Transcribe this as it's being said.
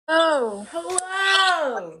Hello.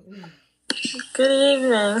 Hello. Good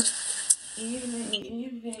evening. Good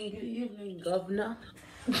evening, governor.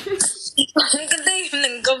 Good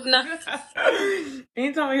evening, governor.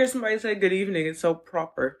 Anytime I hear somebody say good evening, it's so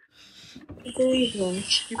proper. Good evening.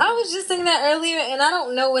 I was just saying that earlier, and I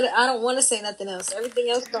don't want to say nothing else. Everything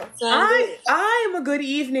else don't sound good. I am a good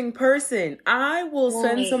evening person. I will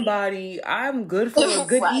send somebody. I'm good for a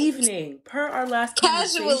good evening. Per our last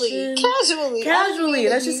conversation. Casually.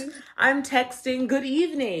 That's just. I'm texting good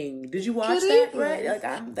evening. Did you watch that? Right? Like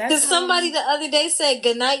because somebody the other day said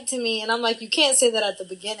good night to me, and I'm like, you can't say that at the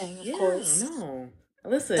beginning. Of course. No.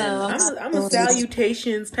 Listen, I'm a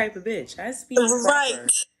salutations type of bitch. I speak proper. Right.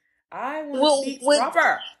 I want to speak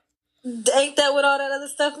proper. Ain't that what all that other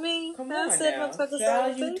stuff means? Come on now.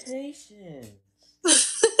 Salutations.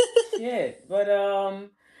 Shit. But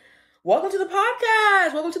welcome to the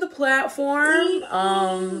podcast. Welcome to the platform.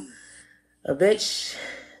 A bitch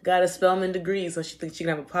got a Spelman degree, so she thinks she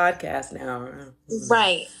can have a podcast now.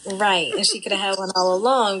 Right. And she could have had one all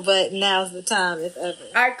along, but now's the time, if ever.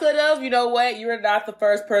 I could have. You know what? You were not the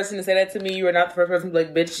first person to say that to me. You were not the first person to be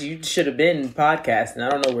like, bitch, you should have been podcasting. I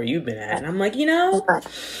don't know where you've been at. And I'm like,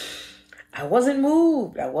 I wasn't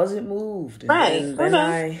moved. And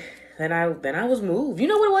right. Then I was moved. You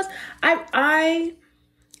know what it was? I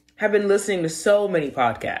have been listening to so many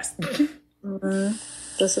podcasts. Mm-hmm.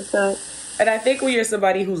 That's a fact. And I think when you're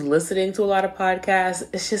somebody who's listening to a lot of podcasts,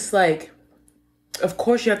 it's just like, of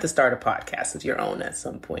course you have to start a podcast of your own at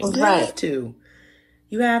some point. You have to.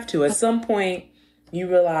 At some point, you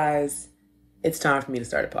realize it's time for me to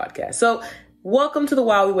start a podcast. So welcome to the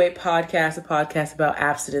While We Wait podcast, a podcast about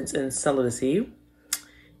abstinence and celibacy.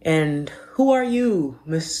 And who are you,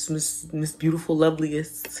 Miss Beautiful,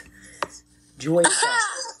 Loveliest, Joyous?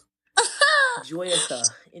 Joyous,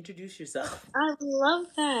 introduce yourself. I love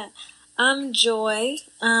that. I'm Joy.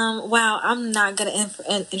 Wow, I'm not gonna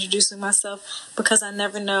introduce myself because I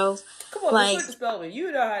never know. Come on, let's the spelling.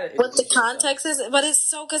 You know how to. What the context is, but it's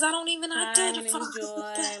so because I don't even identify.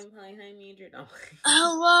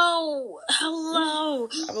 Hello.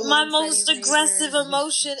 My most aggressive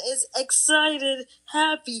emotion is excited,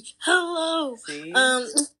 happy. Hello. See?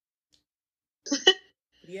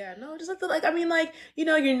 Yeah, no, just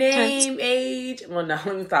your name, age. Well, no,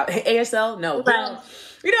 let me stop. ASL, no. Right.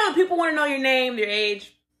 People want to know your name, your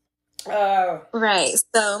age. Right.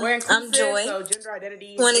 So I'm Joy. So gender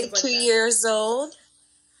identity. 22 years old.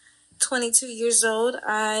 22 years old.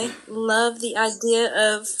 I love the idea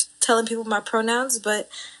of telling people my pronouns, but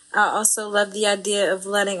I also love the idea of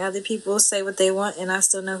letting other people say what they want, and I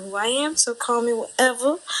still know who I am. So call me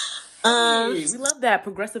whatever. We love that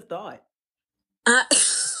progressive thought.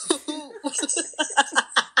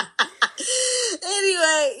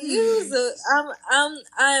 Anyway,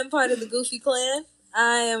 I am part of the Goofy clan.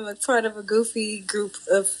 I am a part of a goofy group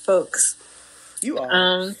of folks. You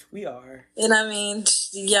are. We are. And I mean,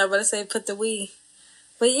 yeah, but I say put the we.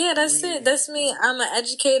 But yeah, that's it. That's me. I'm an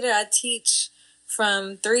educator. I teach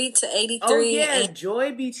from 3 to 83. Oh yeah,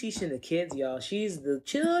 Joy be teaching the kids, y'all. She's the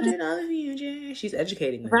children of the future. She's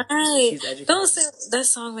educating them. Right. She's educating. Don't say that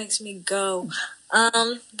song makes me go.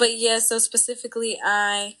 But yeah, so specifically,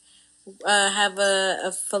 I have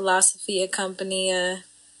a philosophy, a company, a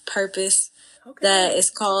purpose that is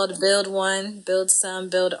called Build One, Build Some,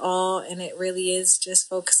 Build All, and it really is just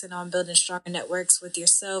focusing on building stronger networks with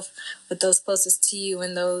yourself, with those closest to you,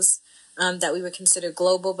 and those that we would consider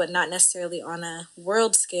global, but not necessarily on a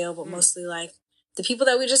world scale, but mostly like the people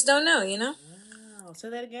that we just don't know, Wow. Say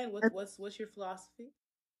that again. What's your philosophy?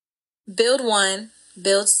 Build one,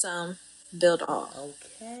 build some, build all.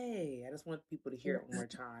 Okay. I just want people to hear it one more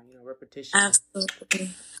time. Repetition.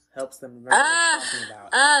 Absolutely. Helps them remember what you're talking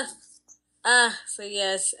about. So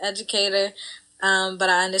yes, educator. But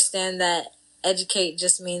I understand that educate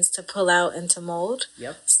just means to pull out and to mold.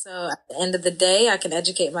 Yep. So at the end of the day, I can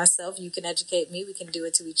educate myself. You can educate me. We can do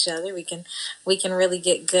it to each other. We can really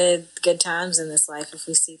get good times in this life if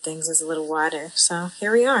we see things as a little wider. So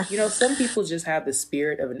here we are. Some people just have the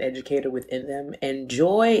spirit of an educator within them, and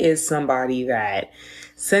Joy is somebody that,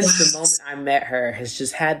 since the moment I met her, has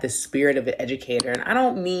just had the spirit of an educator. And I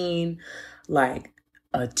don't mean like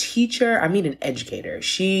a teacher, I mean an educator.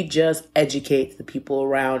 She just educates the people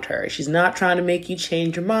around her. She's not trying to make you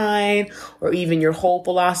change your mind or even your whole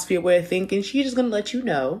philosophy or way of thinking. She's just going to let you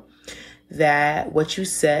know that what you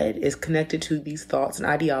said is connected to these thoughts and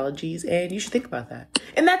ideologies, and you should think about that.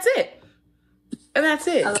 And that's it. And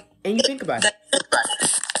you think about it.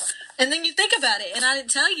 And then you think about it, and I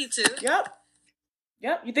didn't tell you to.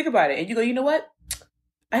 Yep. You think about it, and you go, you know what?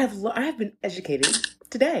 I have been educated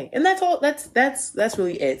today, and that's all. That's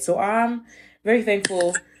really it. So I'm very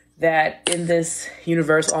thankful that in this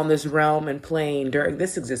universe, on this realm and plane during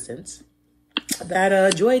this existence,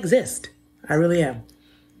 that joy exists. I really am.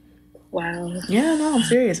 Wow. Yeah, no, I'm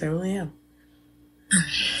serious. I really am.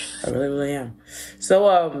 I really, really am.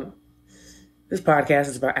 So, this podcast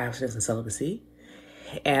is about abstinence and celibacy.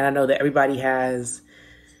 And I know that everybody has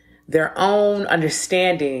their own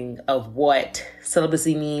understanding of what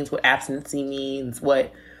celibacy means, what abstinency means,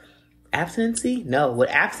 what abstinence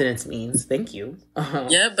means. Thank you.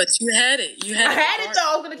 Yeah, but you had it. I had it though.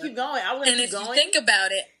 I was going to keep going. And if you think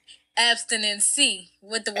about it, abstinence,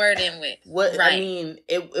 with the word in with. What right. I mean,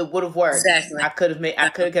 it would have worked. Exactly. I could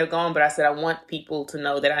have kept going, but I said I want people to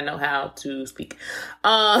know that I know how to speak.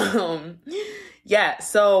 Yeah.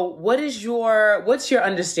 So, what's your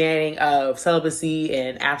understanding of celibacy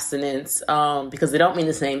and abstinence? Because they don't mean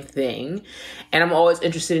the same thing, and I'm always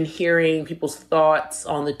interested in hearing people's thoughts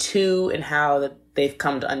on the two and how that they've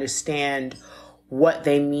come to understand what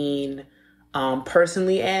they mean,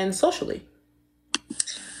 personally and socially.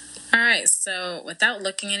 All right, so without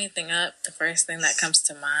looking anything up, the first thing that comes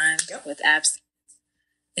to mind with abstinence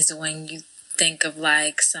is when you think of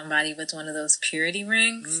like somebody with one of those purity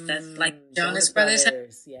rings that's like Jonas Brothers.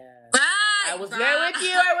 Yeah. Right. I was there with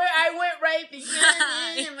you. I went right.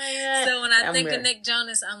 So when I think of Nick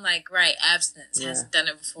Jonas, I'm like, right, abstinence has done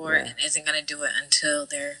it before and isn't going to do it until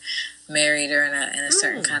they're married or in a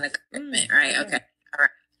certain kind of commitment, right? Okay. All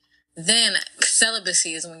right. Then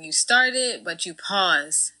celibacy is when you start it, but you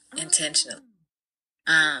pause intentionally.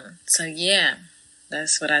 So yeah,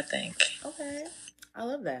 that's what I think. Okay. I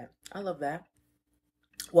love that.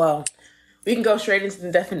 Well, we can go straight into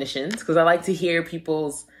the definitions because I like to hear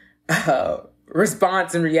people's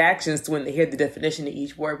response and reactions to when they hear the definition of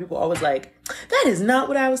each word. People always like, that is not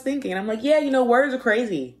what I was thinking. And I'm like, yeah, words are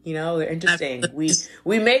crazy. They're interesting.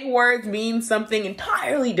 We make words mean something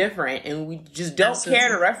entirely different and we just don't care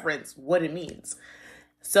to reference what it means.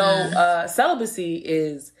 So celibacy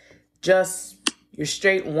is just your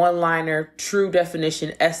straight one-liner, true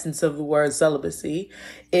definition, essence of the word celibacy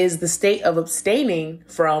is the state of abstaining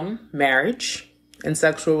from marriage and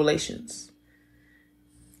sexual relations.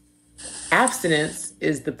 Abstinence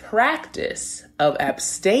is the practice of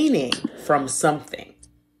abstaining from something.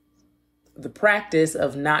 The practice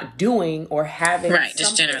of not doing or having something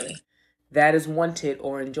just generally that is wanted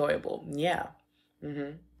or enjoyable. Yeah.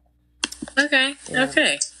 Mm-hmm. Okay. Yeah.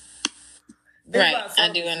 Okay. Right. I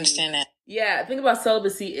do understand that. Yeah. The thing about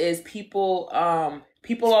celibacy is people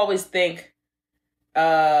always think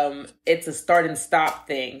it's a start and stop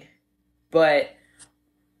thing, but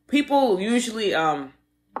people usually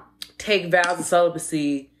take vows of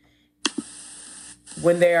celibacy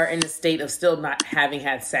when they are in a state of still not having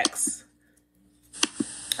had sex.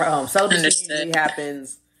 Celibacy usually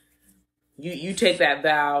happens. You take that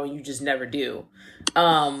vow, you just never do.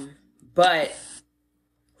 But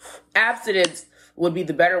abstinence would be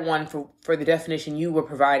the better one for the definition you were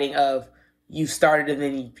providing of you started and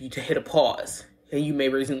then you hit a pause and you may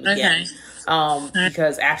resume again.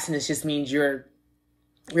 Because abstinence just means you're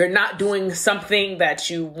not doing something that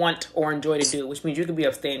you want or enjoy to do, which means you could be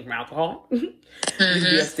abstaining from alcohol. You could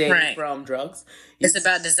be abstaining from drugs. It's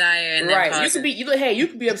about desire and right. You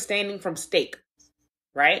could be abstaining from steak.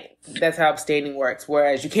 Right? That's how abstaining works.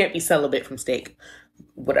 Whereas you can't be celibate from steak.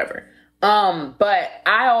 Whatever. But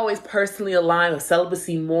I always personally align with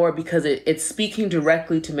celibacy more because it's speaking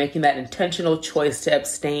directly to making that intentional choice to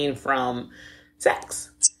abstain from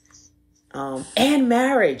sex. And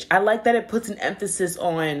marriage. I like that it puts an emphasis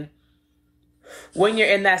on when you're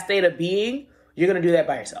in that state of being, you're going to do that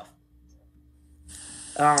by yourself.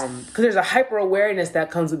 Because there's a hyper awareness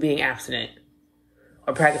that comes with being abstinent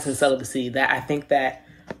or practicing celibacy that I think that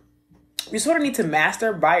you sort of need to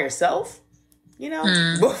master by yourself,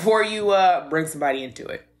 before you bring somebody into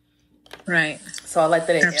it. Right. So I like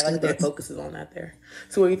that it focuses on that there.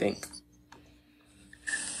 So what do you think?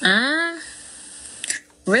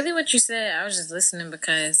 Really what you said, I was just listening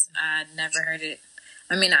because I'd never heard it.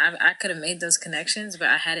 I mean, I could have made those connections, but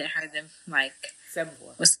I hadn't heard them said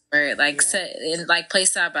before. What's the word? Set in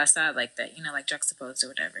place side by side like that, like juxtaposed or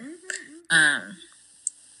whatever. Mm-hmm.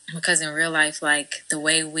 Because in real life, the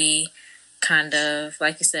way we kind of,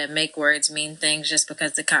 like you said, make words mean things just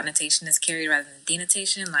because the connotation is carried rather than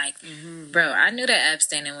denotation. Bro, I knew that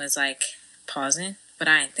abstaining was pausing, but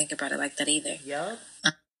I didn't think about it like that either. Yep.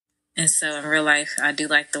 And so in real life, I do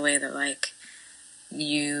like the way that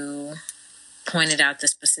you pointed out the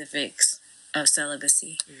specifics of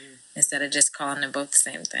celibacy instead of just calling them both the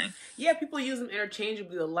same thing. Yeah, people use them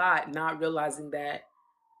interchangeably a lot, not realizing that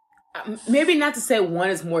maybe not to say one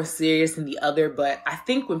is more serious than the other, but I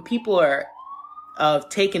think when people are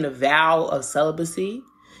taking a vow of celibacy,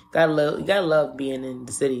 You gotta love being in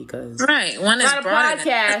the city because right, one is not a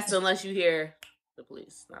podcast unless you hear the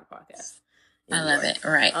police. Not a podcast. I love it.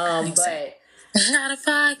 Right. But not a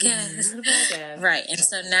podcast. Not a podcast. Right. And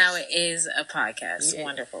so now it is a podcast. Yeah.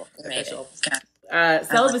 Wonderful. Official.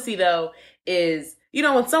 Celibacy though is, you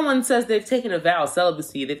know, when someone says they've taken a vow of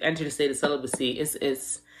celibacy, they've entered a state of celibacy,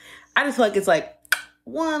 it's I just feel like it's like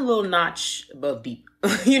one little notch above deep.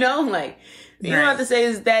 You know, like you don't have to say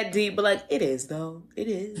it's that deep, but like it is though. It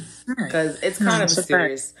is because it's kind of a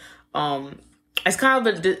serious, it's kind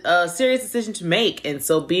of a serious decision to make. And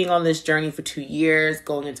so being on this journey for 2 years,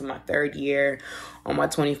 going into my 3rd year, on my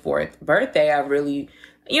 24th birthday, I really,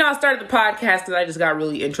 you know, I started the podcast because I just got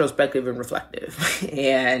really introspective and reflective,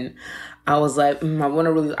 and I was like, I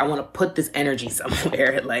want to put this energy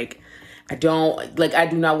somewhere. Like, I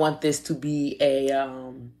do not want this to be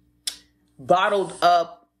a bottled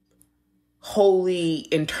up, wholly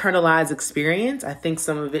internalized experience. I think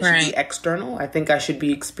some of it should be external. I think I should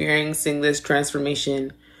be experiencing this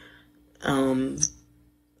transformation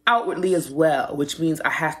outwardly as well, which means I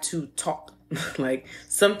have to talk. Like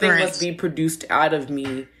something must be produced out of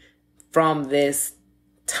me from this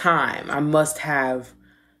time. I must have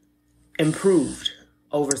improved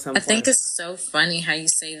over some point. I think it's so funny how you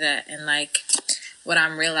say that, and like what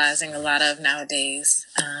I'm realizing a lot of nowadays,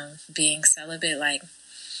 being celibate, like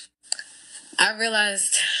I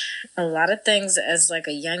realized a lot of things as like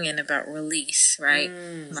a youngin' about release, right?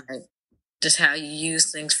 Like just how you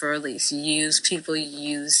use things for release. You use people, you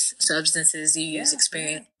use substances, you use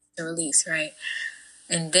experience to release, right?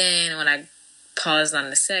 And then when I paused on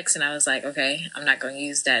the sex and I was like, okay, I'm not going to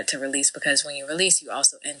use that to release, because when you release, you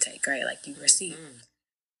also intake, right? Like you receive.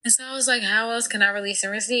 And so I was like, how else can I release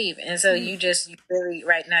and receive? And so you really,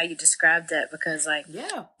 right now you described that, because like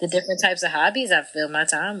the different types of hobbies I fill my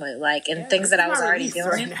time with, like, and things that I was already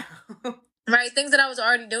doing. Right, things that I was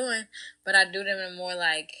already doing, but I do them in a more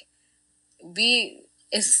like,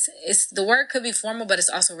 it's the word could be formal, but it's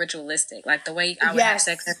also ritualistic. Like the way I would have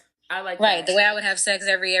sex. I like that. The way I would have sex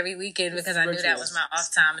every weekend, because I knew that was my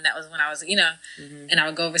off time, and that was when I was, you know, and I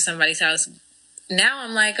would go over to somebody's house. Now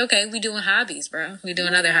I'm like, okay, we doing hobbies, bro. We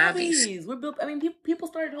doing other hobbies. People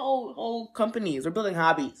started whole companies. We're building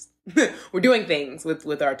hobbies. We're doing things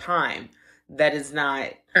with our time that is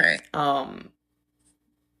not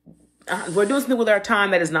we're doing something with our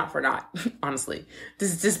time that is not for naught. Honestly,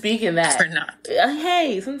 just speaking that for naught.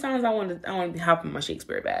 Hey, sometimes I want to hop in my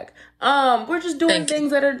Shakespeare bag. We're just doing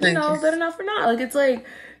things that are that are not for naught. Like it's like,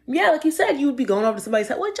 yeah, like you said, you would be going over to somebody's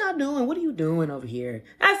house. What y'all doing? What are you doing over here?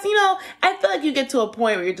 That's, you know, I feel like you get to a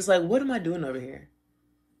point where you're just like, what am I doing over here?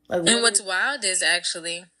 Like, and what's wild is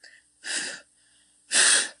actually.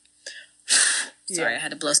 Sorry, I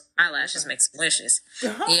had to blow some eyelashes, make some wishes.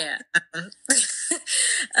 Yeah.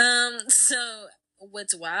 So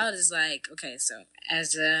what's wild is like, okay, so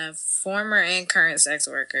as a former and current sex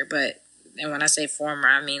worker, and when I say former,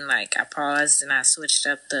 I mean like I paused and I switched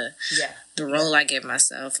up the role I give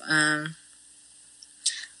myself.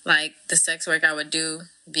 Like the sex work I would do,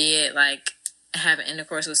 be it like having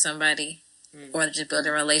intercourse with somebody, or just build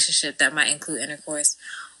a relationship that might include intercourse,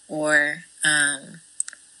 or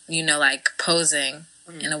you know, like posing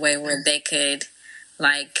in a way where they could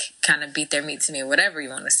like kind of beat their meat to me, or whatever you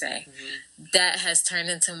want to say. That has turned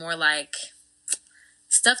into more like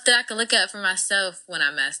stuff that I can look at for myself when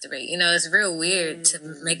I masturbate. You know, it's real weird to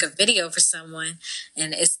make a video for someone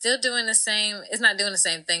and it's still doing the same. It's not doing the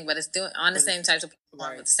same thing, but it's doing on the same types of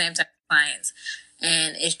with the same type of clients.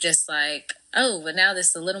 And it's just like, oh, but now this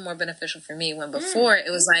is a little more beneficial for me, when before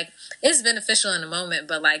it was like, it's beneficial in the moment,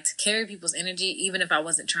 but like to carry people's energy, even if I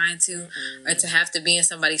wasn't trying to, or to have to be in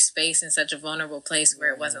somebody's space in such a vulnerable place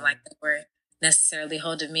where it wasn't like they were necessarily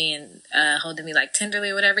holding me like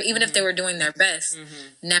tenderly or whatever, even if they were doing their best.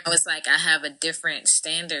 Now it's like I have a different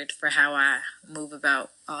standard for how I move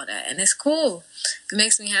about all that. And it's cool. It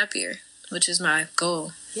makes me happier, which is my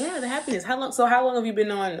goal. Yeah, the happiness. How long have you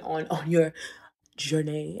been on your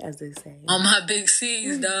journey, as they say? On my big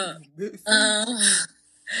C's, dog.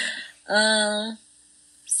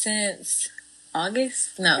 Since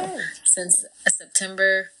August? No. Okay. Since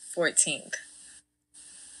September 14th.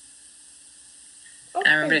 Okay.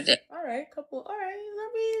 I remember the day. All right.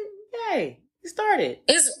 I mean, yay. You started.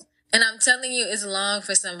 And I'm telling you, it's long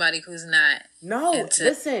for somebody who's not. No,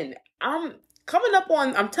 listen. I'm coming up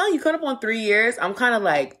on 3 years. I'm kind of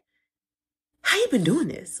like, how you been doing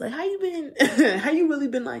this? Like, how you really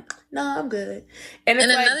been like, nah, I'm good. And it's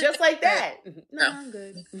like, just like that. No, I'm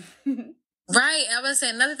good. Right. I was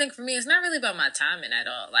saying another thing for me, it's not really about my timing at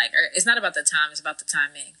all. Like, or it's not about the time, it's about the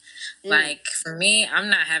timing. Like, for me, I'm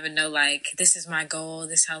not having no, like, this is my goal,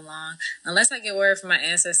 this how long. Unless I get word from my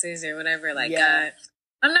ancestors or whatever, like, God,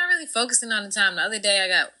 I'm not really focusing on the time. The other day, I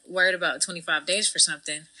got word about 25 days for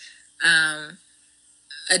something.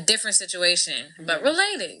 A different situation, but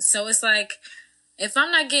related. So it's like, if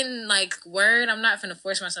I'm not getting, like, word, I'm not going to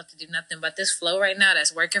force myself to do nothing. But this flow right now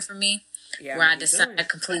that's working for me, where I decide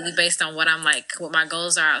completely based on what I'm like, what my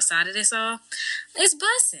goals are outside of this all. It's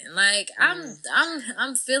busting. Like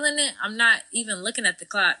I'm feeling it. I'm not even looking at the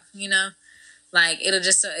clock. You know, like it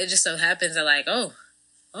just so happens that like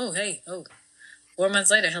hey 4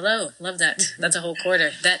 months later. Hello, love that. That's a whole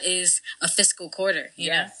quarter. That is a fiscal quarter.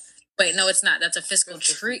 You know. Wait, no, it's not. That's a fiscal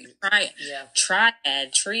triad,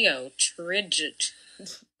 trio,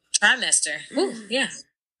 trimester. Ooh, yeah.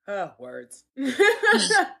 Oh, words.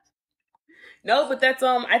 No, but that's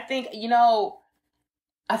I think,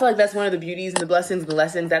 I feel like that's one of the beauties and the blessings and the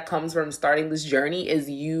lessons that comes from starting this journey is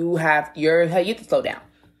you have to slow down.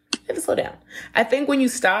 You have to slow down. I think when you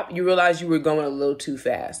stop, you realize you were going a little too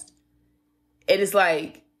fast. And it's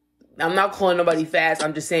like, I'm not calling nobody fast.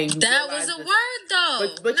 I'm just saying that was a word though.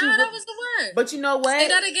 That was the word. But you know what? Say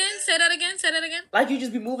that again. Like you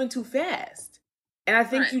just be moving too fast. And I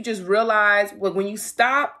think you just realize when you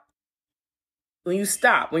stop, when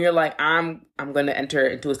you're like, I'm going to enter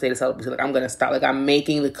into a state of celibacy, like I'm going to stop, like I'm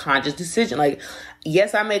making the conscious decision. Like,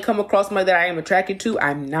 yes, I may come across somebody that I am attracted to.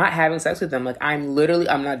 I'm not having sex with them. Like I'm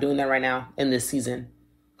not doing that right now in this season.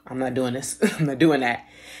 I'm not doing this. I'm not doing that.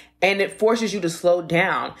 And it forces you to slow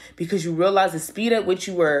down because you realize the speed at which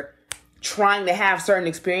you were trying to have certain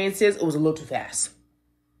experiences, it was a little too fast.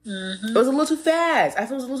 It was a little too fast. I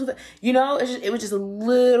feel it was a little too fast. It was just a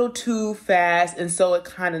little too fast. And so it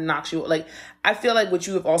kind of knocks you, like, I feel like what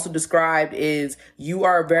you have also described is you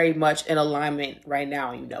are very much in alignment right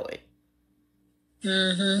now. You know it.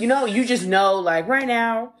 You just know, like right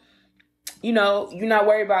now, you're not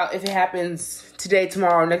worried about if it happens today,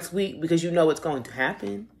 tomorrow, next week, because you know it's going to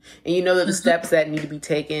happen. And you know that the steps that need to be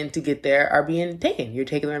taken to get there are being taken. You're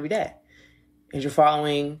taking them every day. And you're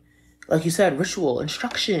following, like you said, ritual,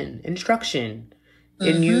 instruction. And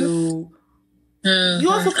you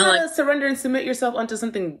also kind of surrender and submit yourself unto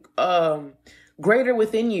something greater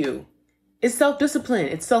within you. It's self-discipline.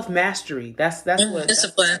 It's self-mastery. That's what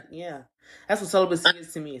discipline. That's what celibacy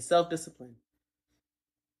is to me. It's self-discipline.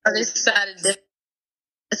 Other side of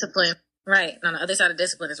discipline. Right. On the other side of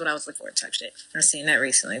discipline is what I was looking for, type shit. I've seen that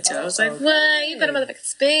recently too. I was like, what? You better motherfucking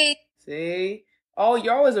speak. See? Oh,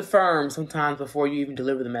 you always affirm sometimes before you even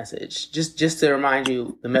deliver the message. Just to remind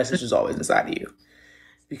you, the message is always inside of you.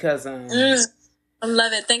 Because I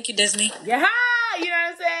love it. Thank you, Disney. Yeah, you know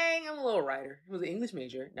what I'm saying? I'm a little writer. I was an English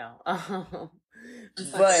major. No.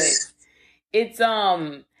 But it's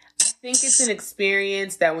I think it's an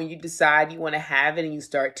experience that when you decide you want to have it and you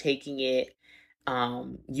start taking it,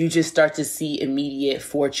 you just start to see immediate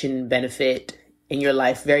fortune benefit in your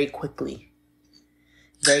life very quickly.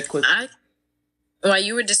 Very quickly. While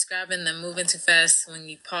you were describing them moving too fast, when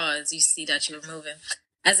you pause, you see that you were moving.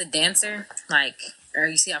 As a dancer, or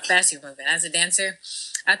you see how fast you're moving. As a dancer,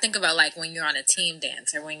 I think about like when you're on a team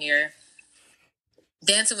dance or when you're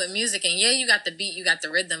dancing with music, and you got the beat, you got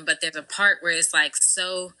the rhythm, but there's a part where it's like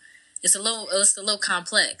it's a little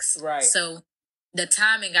complex. Right. So the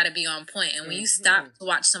timing got to be on point, and when you stop to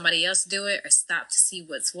watch somebody else do it or stop to see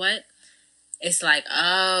what's what, it's like,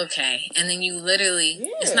 oh, okay, and then you literally,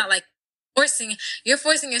 it's not like you're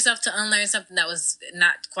forcing yourself to unlearn something that was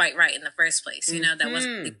not quite right in the first place. That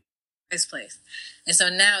wasn't the first place, and so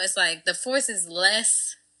now it's like the force is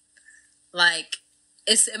less. Like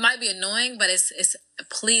it might be annoying, but it's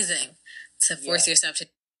pleasing to force yourself to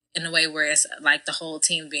in a way where it's like the whole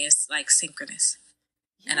team being like synchronous,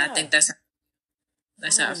 and I think that's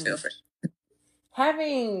how I feel for it.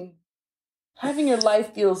 Having your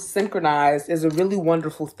life feel synchronized is a really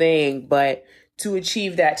wonderful thing, but to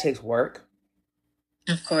achieve that takes work.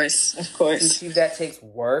 Of course. To achieve that takes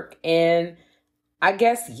work. And I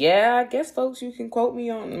guess, folks, you can quote me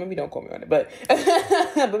on, maybe don't quote me on it, but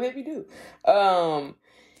but maybe do.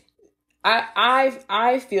 I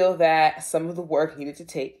feel that some of the work needed to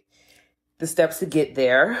take the steps to get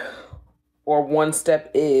there, or one step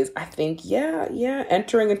is, I think,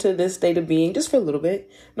 entering into this state of being just for a little bit.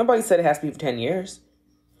 Nobody said it has to be for 10 years.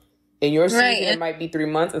 In your season, it might be 3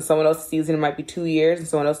 months, and someone else's season, it might be 2 years, and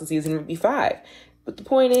someone else's season, it might be 5. But the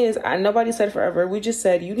point is, nobody said forever. We just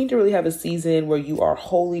said you need to really have a season where you are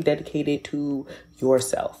wholly dedicated to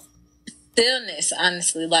yourself. Stillness,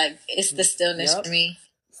 honestly. Like, it's the stillness for me.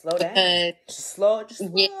 Slow down. Just slow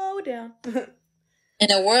down.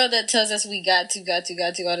 In a world that tells us we got to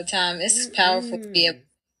all the time, it's powerful to be able.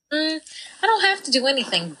 I don't have to do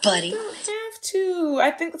anything, buddy. You don't have to.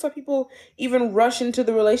 I think that's why people even rush into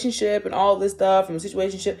the relationship and all this stuff and the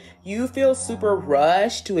situationship. You feel super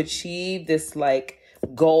rushed to achieve this like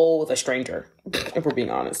goal with a stranger, if we're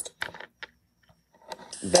being honest.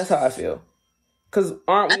 That's how I feel. Because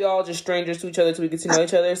aren't we all just strangers to each other till we get to know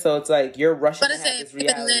each other? So it's like you're rushing to have this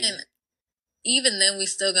reality. Even then, we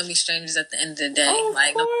still gonna be strangers at the end of the day. Oh,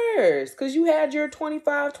 of course. Because you had your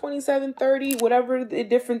 25, 27, 30, whatever the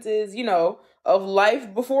difference is, you know, of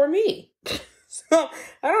life before me. So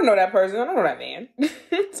I don't know that person. I don't know that man.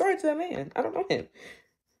 Sorry to that man. I don't know him.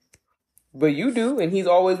 But you do, and he's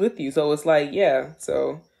always with you. So it's like, yeah.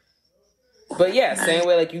 So, but yeah, same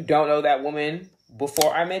way like you don't know that woman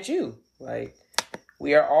before I met you. Like,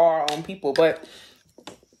 we are all our own people. But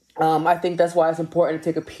I think that's why it's important to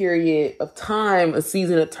take a period of time, a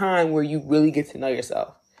season of time where you really get to know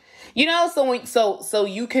yourself. You know, so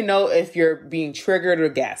you can know if you're being triggered or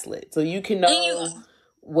gaslit. So you can know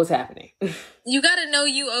what's happening. You got to know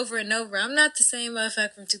you over and over. I'm not the same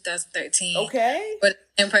motherfucker from 2013. Okay. But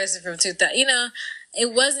in person from 2000. You know,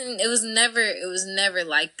 it was never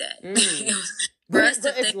like that. But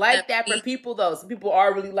it's like that for people though. Some people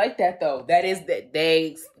are really like that though. That is that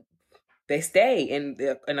they stay in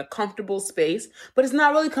a comfortable space, but it's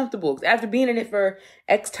not really comfortable. After being in it for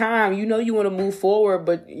X time, you know you want to move forward,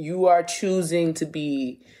 but you are choosing to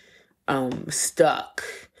be stuck.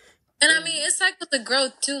 And I mean, it's like with the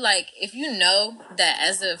growth too. Like if you know that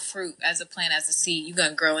as a fruit, as a plant, as a seed, you're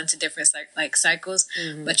gonna grow into different cycles,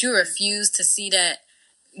 but you refuse to see that.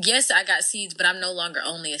 Yes, I got seeds, but I'm no longer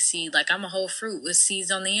only a seed. Like I'm a whole fruit with seeds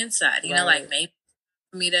on the inside. You know, like maybe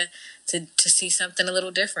for me to see something a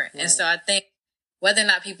little different. And so I think whether or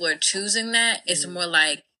not people are choosing that, it's more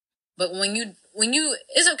like, but when you,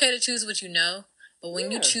 it's okay to choose what you know, but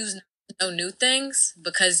when you choose to know new things,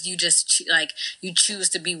 because you just you choose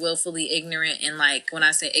to be willfully ignorant, and like when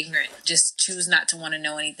I say ignorant, just choose not to want to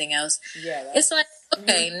know anything else. Yeah, it's like,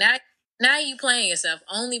 okay, now you playing yourself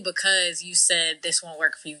only because you said this won't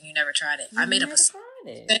work for you and you never tried it. I made up a song.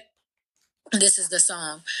 This is the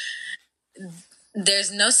song.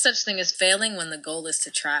 There's no such thing as failing when the goal is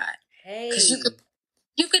to try. Hey. Because you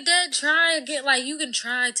could dead try again. Like, you can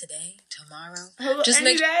try today, tomorrow. Just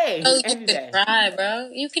any day. You can try, bro.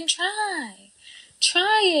 You can try.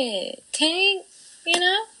 Try it. Tank, you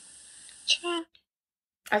know? Try.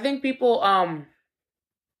 I think people don't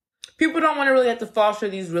want to really have to foster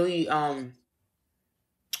these really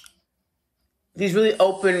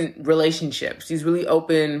open relationships, these really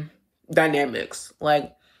open dynamics.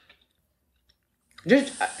 Like,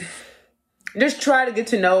 just try to get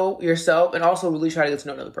to know yourself and also really try to get to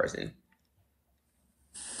know another person.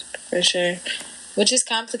 For sure. Which is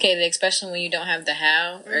complicated, especially when you don't have the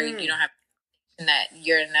how, or you don't have that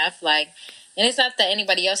you're enough. Like, and it's not that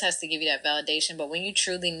anybody else has to give you that validation, but when you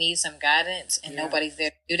truly need some guidance and nobody's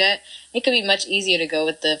there to do that, it could be much easier to go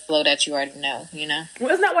with the flow that you already know, you know?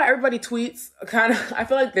 Well, isn't that why everybody tweets? I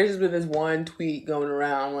feel like there's just been this one tweet going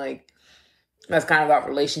around, like, that's kind of about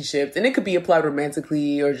relationships, and it could be applied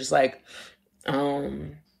romantically or just like,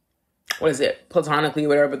 platonically or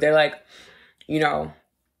whatever, but they're like, you know,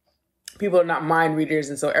 people are not mind readers,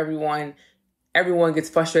 and so everyone gets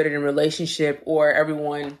frustrated in relationship, or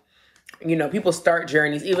everyone, you know, people start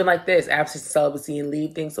journeys, even like this, abstinence and celibacy, and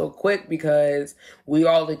leave things so quick because we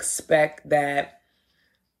all expect that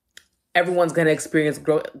everyone's going to experience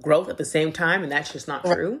growth at the same time, and that's just not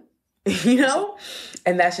true. You know,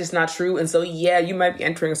 and that's just not true. And so, yeah, you might be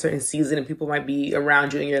entering a certain season and people might be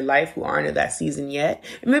around you in your life who aren't in that season yet.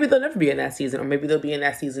 And maybe they'll never be in that season, or maybe they'll be in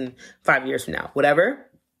that season 5 years from now, whatever.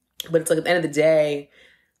 But it's like at the end of the day,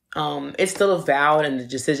 it's still a vow and a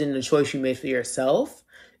decision and a choice you made for yourself.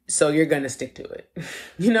 So you're going to stick to it.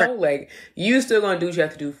 You know, like you still going to do what you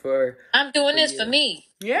have to do for. I'm doing this for me.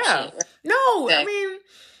 Yeah. No, okay.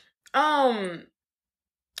 I mean,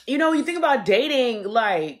 you know, you think about dating,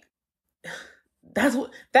 like, that's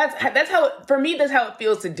how, for me, that's how it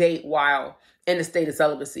feels to date while in a state of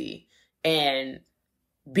celibacy, and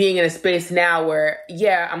being in a space now where,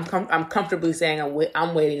 yeah, I'm comfortably saying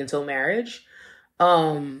I'm waiting until marriage,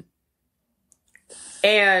 and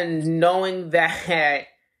knowing that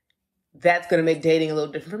that's going to make dating a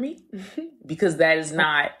little different for me because that is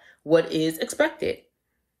not what is expected.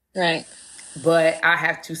 Right. But I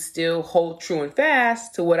have to still hold true and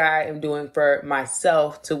fast to what I am doing for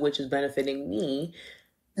myself, to which is benefiting me,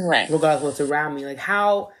 right? Regardless of what's around me. Like,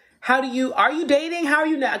 are you dating? How are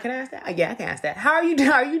you not? Can I ask that? Yeah, I can ask that. Are you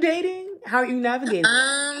dating? How are you navigating?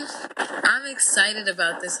 I'm excited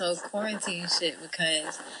about this whole quarantine shit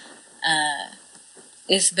because,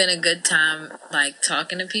 it's been a good time, like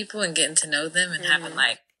talking to people and getting to know them and having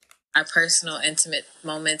like our personal, intimate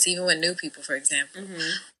moments, even with new people, for example.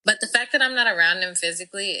 But the fact that I'm not around them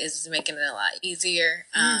physically is making it a lot easier.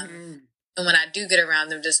 And when I do get around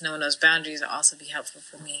them, just knowing those boundaries will also be helpful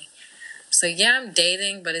for me. So yeah, I'm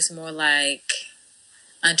dating, but it's more like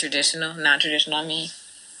untraditional, non-traditional. I mean,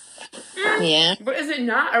 yeah. But is it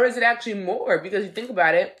not, or is it actually more? Because you think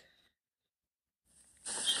about it,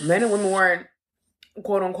 men and women weren't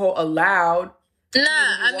quote unquote allowed. Nah,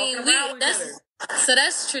 I mean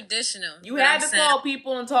that's traditional. You had to call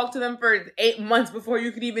people and talk to them for 8 months before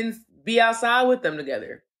you could even be outside with them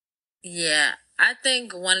together. Yeah. I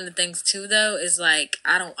think one of the things too though is like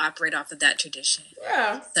I don't operate off of that tradition.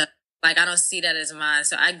 Yeah. So like I don't see that as mine.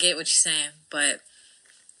 So I get what you're saying, but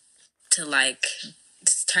to like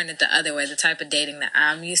just turn it the other way, the type of dating that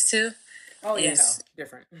I'm used to. Oh yeah, no,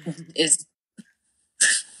 different. It's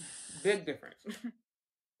big difference.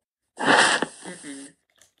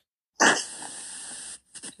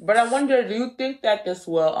 But I wonder, do you think that this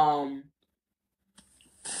will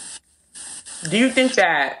do you think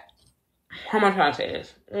that, how am I trying to say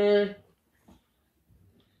this?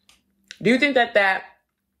 Do you think that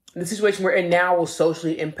the situation we're in now will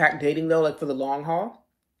socially impact dating though, like for the long haul?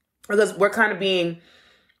 Because we're kind of being,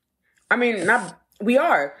 I mean, we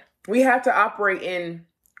have to operate in,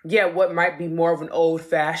 what might be more of an old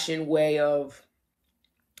fashioned way of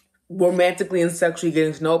romantically and sexually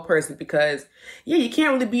getting to know a person, because you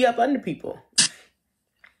can't really be up under people.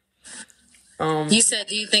 You said,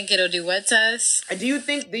 do you think it'll do what to us? Do you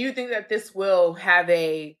think that this will have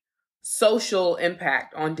a social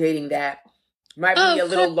impact on dating that might be a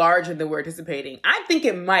little larger than we're anticipating? I think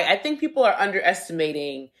it might. I think people are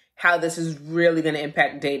underestimating how this is really going to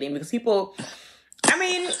impact dating, because people, I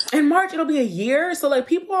mean, in March it'll be a year, so like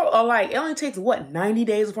people are like, it only takes 90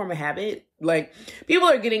 days to form a habit. Like people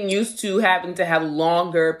are getting used to having to have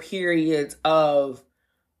longer periods of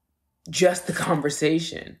just the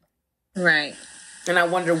conversation. Right. And I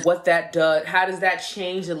wonder what that does. How does that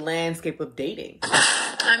change the landscape of dating?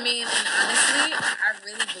 I mean, and honestly, I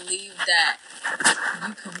really believe that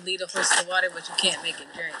you can lead a horse to water, but you can't make it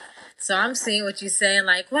drink. So I'm seeing what you're saying,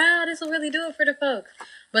 like, wow, this will really do it for the folks.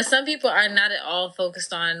 But some people are not at all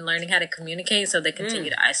focused on learning how to communicate, so they continue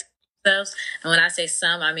to isolate themselves. And when I say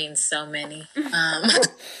some, I mean so many. I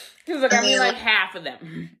mean like half of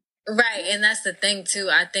them. Right, and that's the thing too.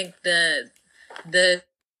 I think the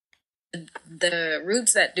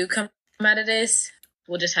roots that do come out of this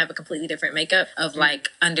will just have a completely different makeup of like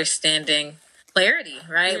understanding clarity,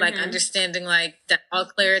 right? Like understanding like that all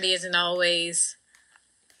clarity isn't always,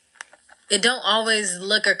 it don't always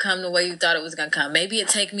look or come the way you thought it was gonna come. Maybe it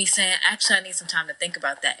take me saying, actually I need some time to think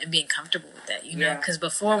about that and being comfortable with that, you know? Because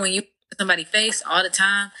before, when you put somebody face all the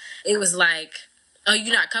time, it was like, oh,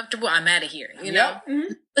 you're not comfortable, I'm out of here, you know?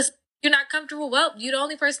 You're not comfortable, well, you're the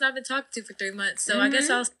only person I've been talking to for 3 months, so I guess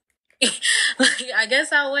I'll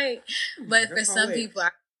wait. But for some people,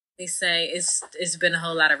 they say it's been a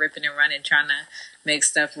whole lot of ripping and running, trying to make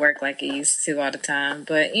stuff work like it used to all the time.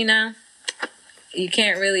 But you know, you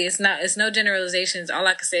can't really. It's no generalizations. All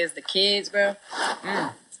I can say is the kids, bro.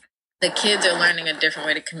 The kids are learning a different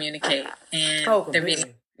way to communicate, and they're being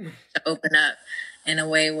able to open up in a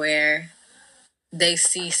way where they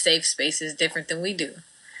see safe spaces different than we do.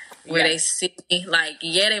 Where they see, like,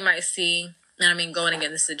 they might see. I mean, going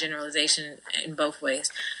against the generalization in both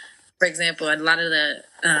ways. For example, a lot of the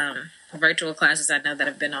virtual classes I know that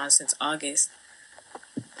have been on since August,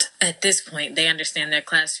 at this point, they understand their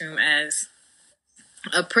classroom as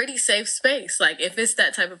a pretty safe space. Like, if it's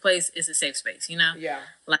that type of place, it's a safe space, you know? Yeah.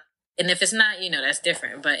 Like, and if it's not, you know, that's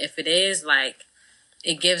different. But if it is, like,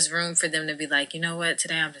 it gives room for them to be like, you know what,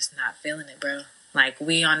 today I'm just not feeling it, bro. Like,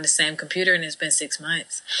 we on the same computer and it's been 6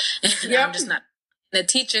 months. And I'm just not.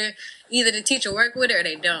 Either the teacher work with it or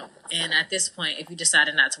they don't. And at this point, if you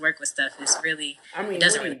decided not to work with stuff, it's really, I mean,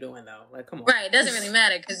 what are you doing though? Like, come on. Right, it doesn't really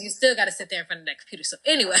matter because you still got to sit there in front of that computer. So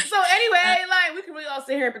anyway, like, we can really all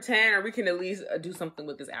sit here and pretend, or we can at least do something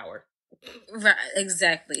with this hour. Right,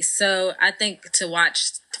 exactly. So I think to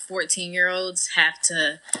watch 14-year-olds have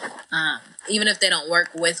to, even if they don't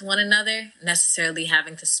work with one another, necessarily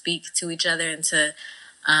having to speak to each other and to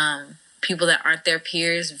people that aren't their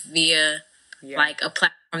peers via like a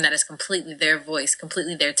platform that is completely their voice,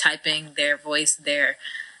 completely their typing, their voice, their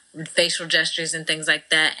facial gestures and things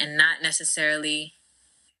like that, and not necessarily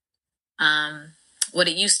what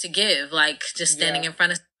it used to give, like just standing in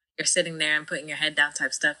front of you're sitting there and putting your head down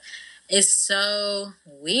type stuff. It's so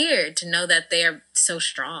weird to know that they are so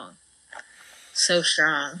strong. So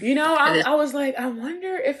strong. You know, I was like, I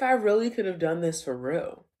wonder if I really could have done this for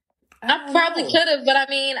real. I probably could have, but I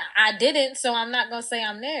mean, I didn't, so I'm not gonna say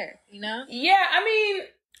I'm there. You know? Yeah, I mean,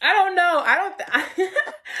 I don't know. I don't.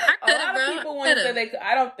 A lot of bro. people want to say they.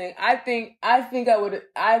 I don't think. I think. I think I would.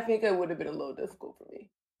 I think it would have been a little difficult for me.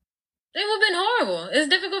 It would have been horrible. It's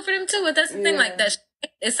difficult for them too, but that's the thing. Like that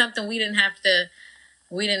is something we didn't have to.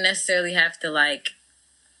 We didn't necessarily have to like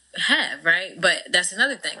have, right? But that's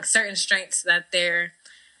another thing. Certain strengths that they're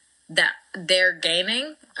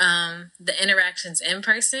gaining, the interactions in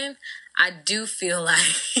person. I do feel like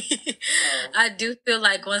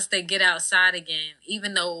once they get outside again,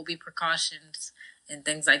 even though it will be precautions and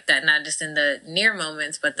things like that, not just in the near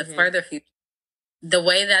moments, but the further future, the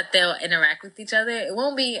way that they'll interact with each other, it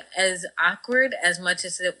won't be as awkward as much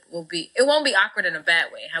as it will be. It won't be awkward in a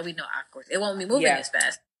bad way. How we know awkward. It won't be moving as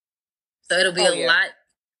fast. So it'll be a lot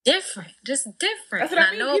different. Just different. That's what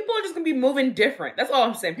I mean. People are just going to be moving different. That's all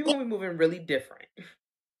I'm saying. People are going to be moving really different.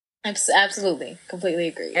 Absolutely. Completely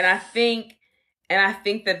agree. And I think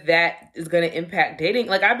that is going to impact dating.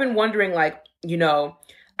 Like, I've been wondering, like, you know,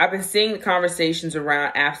 I've been seeing the conversations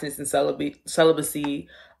around abstinence and celibacy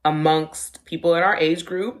amongst people in our age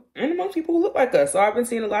group and amongst people who look like us. So I've been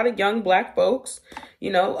seeing a lot of young Black folks, you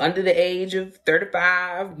know, under the age of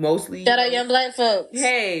 35, mostly. Shout out young Black folks.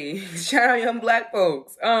 Hey, shout out young Black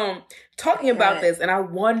folks. Talking about this, and I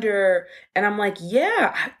wonder, and I'm like,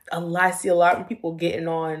 yeah, I see a lot of people getting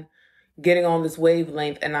on this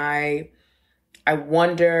wavelength, and I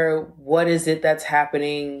wonder what is it that's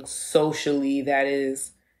happening socially that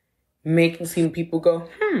is making some people go,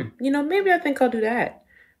 you know, maybe I think I'll do that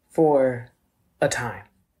for a time.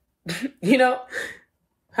 You know,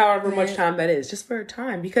 however much time that is, just for a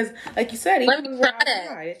time. Because, like you said, let me try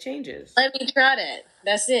that. It changes. Let me try that.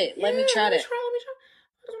 That's it. Let me try that. Let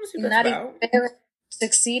me try. Not even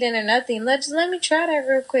succeeding or nothing. Let me try that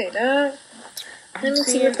real quick. I'm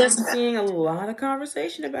seeing a lot of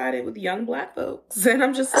conversation about it with young Black folks, and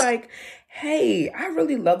I'm just like, hey, I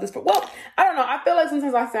really love this. Well, I don't know. I feel like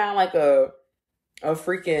sometimes I sound like a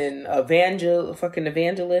freaking evangelist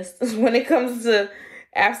when it comes to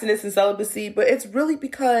abstinence and celibacy, but it's really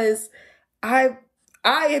because I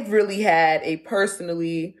have really had a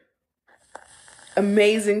personally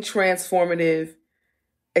amazing, transformative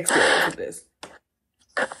experience with this.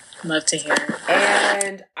 Love to hear it.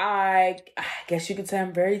 And I guess you could say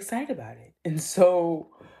I'm very excited about it. And so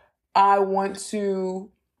I want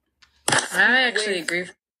to... I actually agree.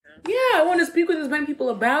 Yeah, I want to speak with as many people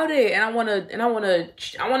about it, and I want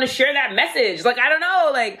to share that message. Like, I don't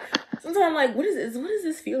know, like sometimes I'm like, what is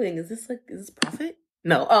this feeling? Is this profit?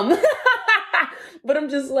 No, but I'm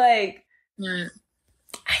just like, I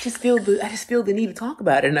just feel the need to talk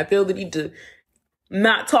about it, and I feel the need to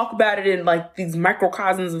not talk about it in like these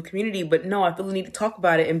microcosms of community, but no, I feel the need to talk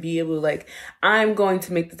about it and be able to like, I'm going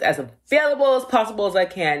to make this as available as possible as I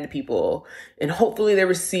can to people, and hopefully they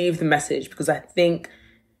receive the message, because I think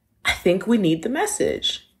we need the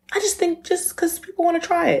message. I just think just because people want to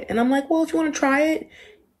try it. And I'm like, well, if you want to try it,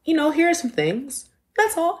 you know, here are some things.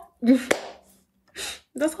 That's all.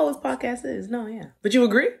 That's all this podcast is. No, yeah. But you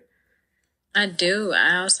agree? I do.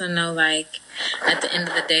 I also know, like, at the end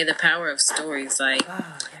of the day, the power of stories. Like,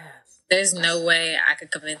 there's no way I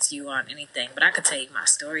could convince you on anything, but I could tell you my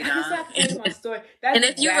story, dog. And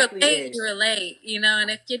if you relate, you relate, you know,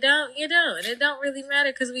 and if you don't, you don't. And it don't really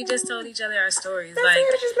matter because we just told each other our stories. That's like,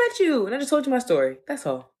 I just met you, and I just told you my story. That's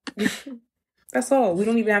all. That's all. We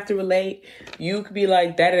don't even have to relate. You could be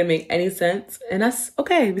like, that didn't make any sense. And that's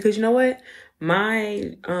okay, because you know what?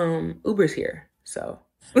 My Uber's here. So,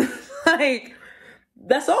 like,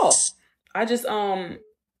 that's all. I just,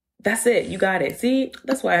 that's it. You got it. See,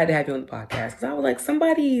 that's why I had to have you on the podcast. Because I was like,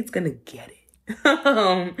 somebody's going to get it.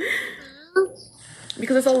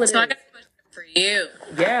 Because that's all it is. So I got a question for you.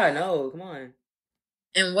 Yeah, no, come on.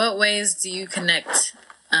 In what ways do you connect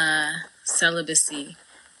celibacy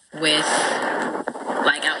with,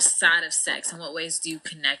 like, outside of sex? In what ways do you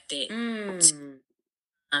connect it to,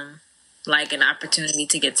 like, an opportunity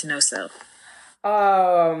to get to know self?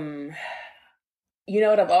 You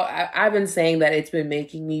know what I've been saying, that it's been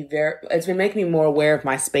making me more aware of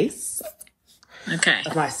my space. Okay.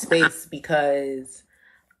 Of my space, because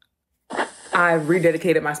I've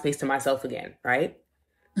rededicated my space to myself again, right?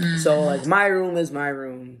 Mm-hmm. So like, my room is my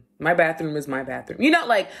room. My bathroom is my bathroom. You know,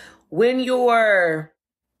 like, when you're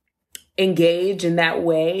engaged in that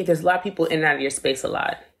way, there's a lot of people in and out of your space a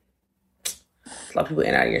lot. A lot of people in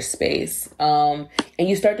and out of your space. And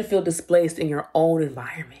you start to feel displaced in your own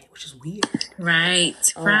environment, which is weird.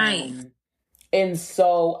 Right. And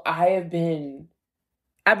so I've been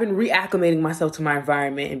reacclimating myself to my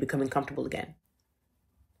environment and becoming comfortable again.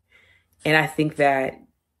 And I think that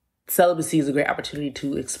celibacy is a great opportunity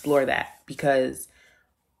to explore that, because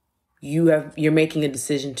you're making a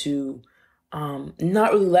decision to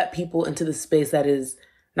not really let people into the space that is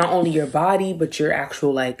not only your body, but your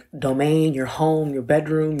actual like domain, your home, your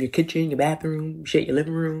bedroom, your kitchen, your bathroom, shit, your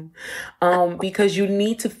living room. Because you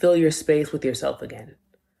need to fill your space with yourself again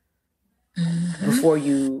before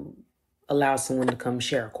you allow someone to come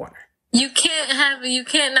share a corner. You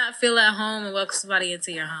can't not feel at home and welcome somebody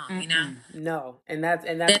into your home, you know? No. And that's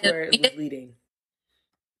where it was leading.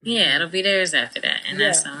 Yeah, it'll be theirs after that. And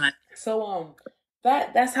that's so much. So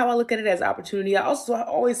that's how I look at it as opportunity. I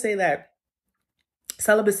always say that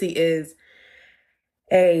celibacy is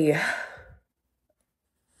a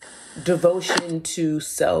devotion to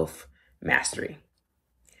self-mastery.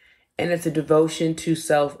 And it's a devotion to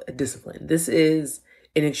self-discipline. This is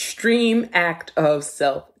an extreme act of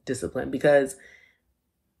self-discipline, because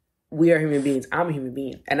we are human beings. I'm a human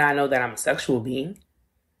being. And I know that I'm a sexual being.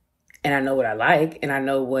 And I know what I like. And I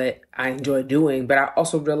know what I enjoy doing. But I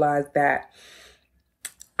also realize that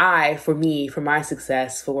for my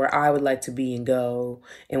success, for where I would like to be and go,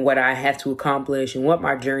 and what I have to accomplish, and what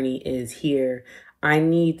my journey is here, I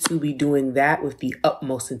need to be doing that with the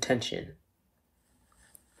utmost intention.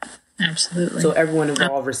 Absolutely. So everyone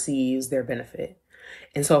involved receives their benefit.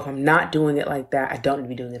 And so if I'm not doing it like that, I don't need to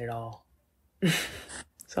be doing it at all.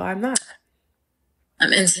 So I'm not.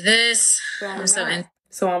 I'm into this.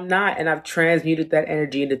 So I'm not. And I've transmuted that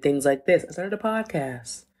energy into things like this. I started a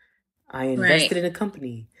podcast. I invested in a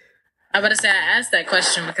company. I was about to say, I asked that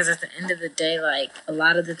question because at the end of the day, like, a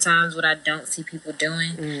lot of the times what I don't see people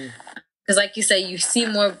doing, because like you say, you see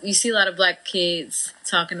a lot of Black kids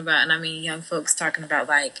talking about, and I mean young folks talking about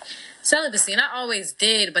like celibacy, and I always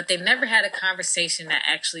did, but they never had a conversation that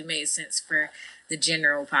actually made sense for the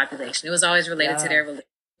general population. It was always related to their religion.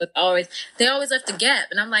 They always left the gap,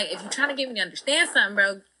 and I'm like, if you're trying to get me to understand something,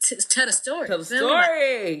 bro, tell the story. Tell the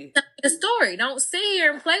story. Tell the story. Don't sit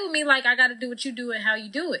here and play with me like I got to do what you do and how you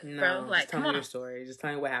do it, bro. Like, come on. Your story. Just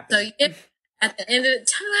tell me what happened. So at the end of it,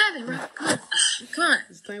 tell me what happened, bro. Come on.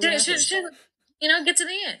 Just tell me what happened. You know, get to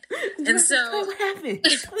the end. And so, tell me what happened.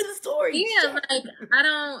 Tell me the story. Yeah, like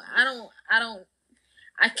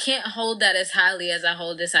I can't hold that as highly as I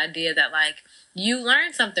hold this idea that like you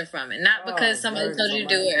learned something from it, not because somebody told you to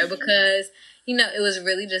do it, or because it was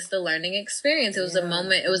really just a learning experience. It was a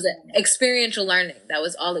moment. It was an experiential learning. That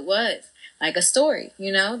was all it was. Like a story,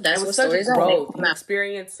 that's what stories are. You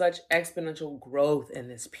experience such exponential growth in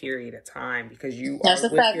this period of time because you are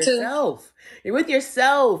with yourself. You're with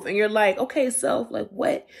yourself, and you're like, okay, self, like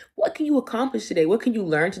what can you accomplish today? What can you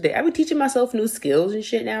learn today? I've been teaching myself new skills and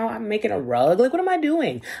shit now. I'm making a rug. Like, what am I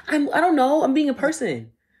doing? I don't know. I'm being a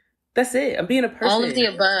person. That's it. I'm being a person. All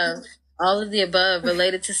of the above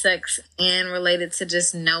related to sex and related to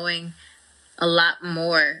just knowing a lot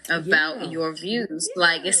more about your views.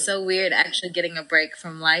 Like, it's so weird actually getting a break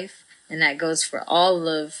from life, and that goes for all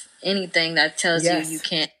of anything that tells you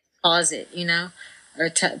can't pause it,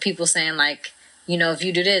 or people saying like, if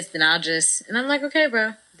you do this, then I'll just, and I'm like, okay,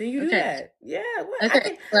 bro. Then you do that. Yeah. Well,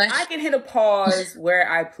 okay. I can hit a pause where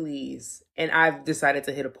I please, and I've decided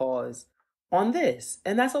to hit a pause on this,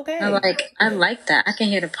 and that's okay. I like that. I can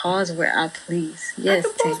hit a pause where I please. Yes, I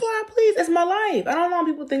can pause where I please. It's my life. I don't know.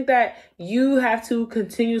 People think that you have to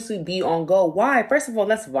continuously be on go. Why? First of all,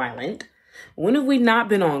 that's violent. When have we not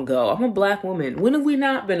been on go? I'm a Black woman. When have we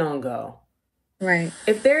not been on go? Right.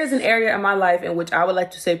 If there is an area in my life in which I would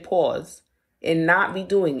like to say pause and not be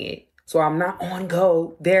doing it, so I'm not on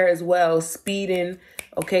go there as well, speeding,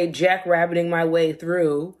 jackrabbiting my way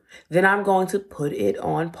through, then I'm going to put it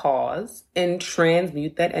on pause and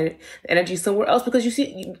transmute that energy somewhere else, because you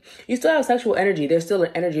still have sexual energy. There's still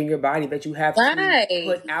an energy in your body that you have to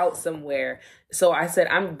put out somewhere. So I said,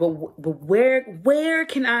 but where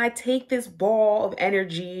can I take this ball of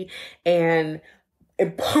energy and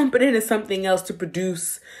pump it into something else to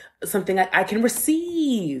produce something I can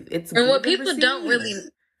receive? And what people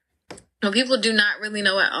what people do not really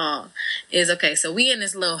know at all is, so we in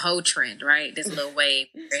this little hoe trend, right? This little wave.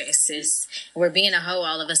 We're being a hoe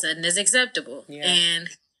all of a sudden is acceptable. Yeah. And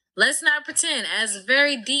let's not pretend, as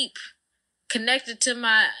very deep connected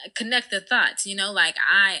thoughts, like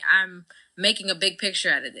I'm making a big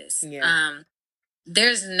picture out of this. Yeah.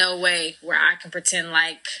 There's no way where I can pretend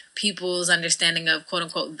like people's understanding of quote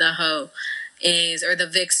unquote the hoe or the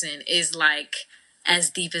vixen is like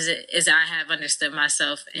as deep as I have understood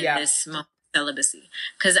myself in this moment of celibacy.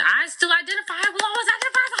 Because I still will always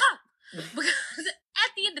identify as a hoe. Because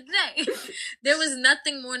at the end of the day, there was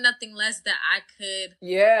nothing more, nothing less that I could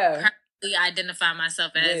identify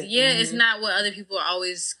myself as. It's not what other people are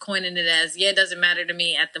always coining it as. It doesn't matter to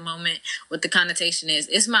me at the moment what the connotation is.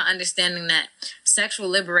 It's my understanding that sexual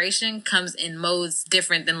liberation comes in modes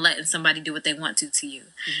different than letting somebody do what they want to you.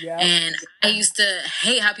 Yep. And I used to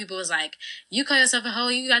hate how people was like, you call yourself a hoe,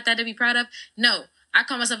 you got that to be proud of? No, I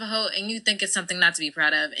call myself a hoe and you think it's something not to be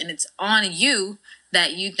proud of, and it's on you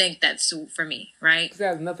that you think that's for me, right?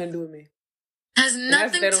 That has nothing to do with me. Has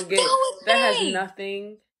nothing to do with me. That has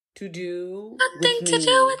nothing to do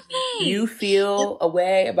with me. You feel a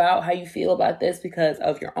way about how you feel about this because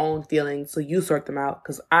of your own feelings, so you sort them out,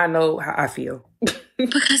 because I know how I feel.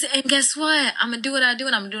 And guess what? I'm going to do what I do,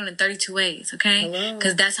 and I'm doing it in 32 ways, okay?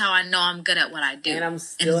 Because that's how I know I'm good at what I do. And I'm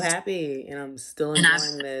still happy, and I'm still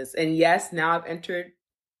enjoying this. And yes, now I've entered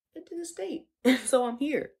into the state, so I'm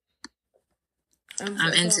here.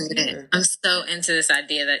 I'm into it. I'm so into this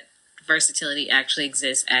idea that versatility actually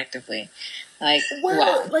exists actively. Like,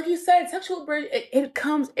 wow. Like you said, sexual liberation, it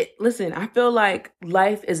comes... listen, I feel like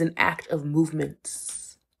life is an act of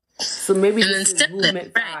movements. So maybe this is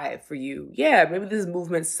movement 5 for you. Yeah, maybe this is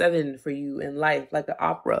movement 7 for you in life, like the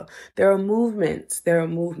opera. There are movements.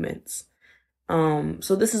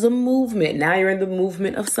 So this is a movement. Now you're in the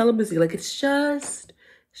movement of celibacy. Like, it's just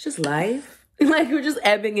life. Like, you're just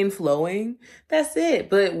ebbing and flowing. That's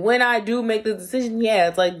it. But when I do make the decision,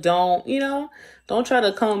 it's like, don't try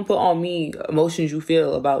to come put on me emotions you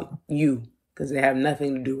feel about you, because they have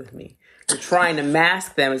nothing to do with me. You're trying to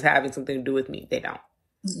mask them as having something to do with me. They don't.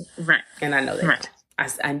 Right. And I know they don't.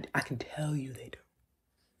 I can tell you they don't.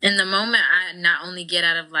 In the moment, I not only get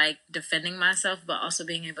out of like defending myself, but also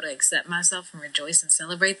being able to accept myself and rejoice and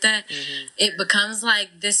celebrate that, it becomes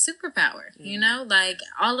like this superpower, you know? Like,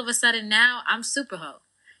 all of a sudden now I'm super hoe.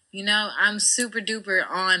 You know, I'm super duper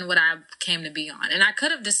on what I came to be on. And I could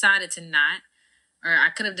have decided to not, or I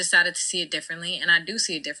could have decided to see it differently, and I do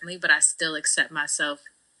see it differently, but I still accept myself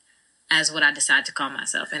as what I decide to call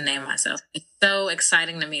myself and name myself. It's so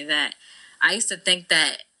exciting to me that I used to think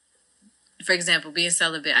that, for example, being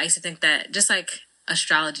celibate, I used to think that just like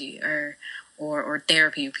astrology or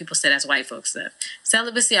therapy, people say that's white folks stuff.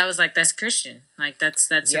 Celibacy, I was like, that's Christian. Like,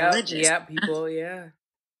 that's religious. Yeah, people, yeah.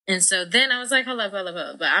 And so then I was like, hold up.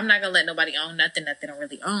 But I'm not going to let nobody own nothing that they don't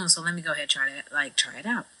really own. So let me go ahead and try it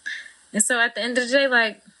out. And so at the end of the day,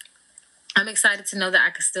 like, I'm excited to know that I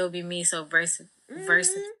could still be me so versatile.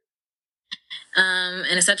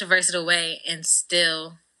 In such a versatile way, and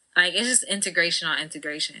still... like, it's just integration on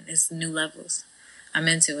integration. It's new levels. I'm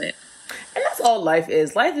into it. And that's all life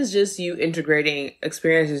is. Life is just you integrating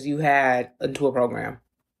experiences you had into a program.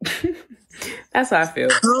 That's how I feel.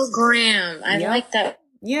 Program. I like that.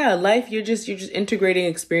 Yeah, life, you're just integrating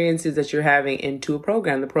experiences that you're having into a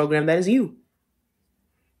program. The program that is you.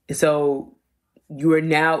 So you are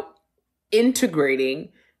now integrating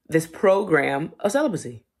this program of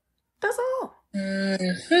celibacy. That's all.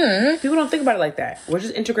 People don't think about it like that. We're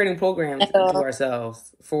just integrating programs into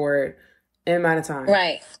ourselves for an amount of time.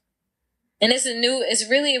 Right. And it's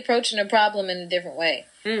really approaching a problem in a different way.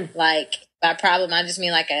 Like, by problem, I just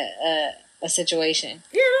mean like a situation.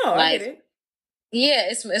 Yeah, no, I get it. Yeah,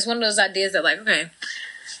 it's one of those ideas that, like, okay,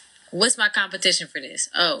 what's my competition for this?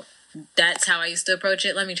 Oh, that's how I used to approach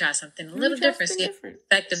it. Let me try something a little different. See how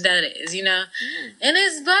effective that is, you know? And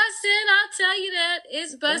it's busting, I'll tell you that.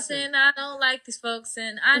 It's busting. I don't like these folks,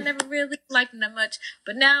 and I never really liked them that much.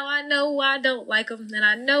 But now I know why I don't like them, and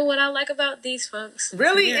I know what I like about these folks.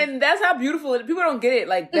 Really? Yeah. And that's how beautiful it is. People don't get it.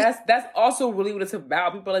 Like, that's also really what it's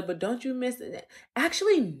about. People are like, but don't you miss it?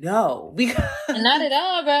 Actually, no. Because not at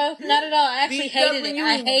all, bro. Not at all. I actually hated it.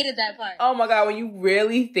 I hated that part. Oh, my God. When you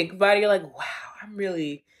really think about it, you're like, wow, I'm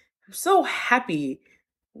so happy.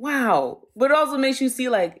 Wow. But it also makes you see,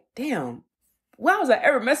 like, damn, why was I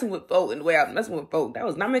ever messing with folk in the way I was messing with folk? That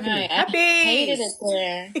was not making me happy. I hated it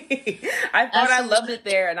there. I thought I loved it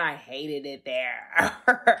there, and I hated it there.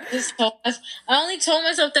 I only told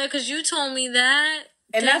myself that because you told me that.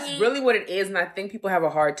 And that's really what it is, and I think people have a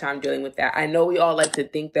hard time dealing with that. I know we all like to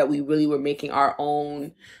think that we really were making our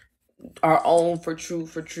own for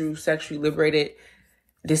true sexually liberated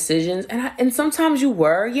decisions, and sometimes you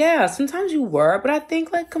were, but I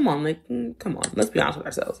think, like, come on, let's be honest with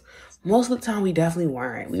ourselves. Most of the time we definitely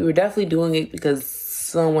weren't. We were definitely doing it because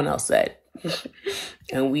someone else said,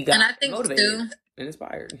 and we got motivated too, and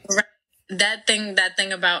inspired. That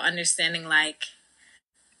thing about understanding, like,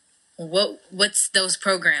 what's those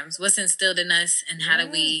programs, what's instilled in us, and how do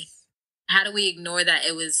we ignore that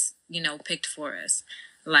it was, picked for us.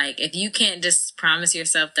 Like, if you can't just promise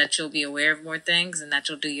yourself that you'll be aware of more things and that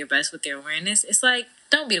you'll do your best with your awareness, it's like,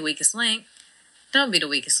 don't be the weakest link. Don't be the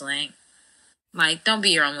weakest link. Like, don't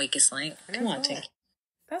be your own weakest link. Come on, Tinky.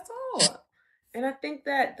 That's know. And I think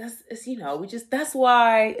that that's that's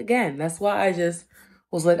why I just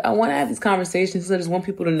was like, I want to have these conversations because I just want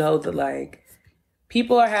people to know that like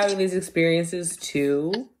people are having these experiences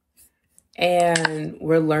too, and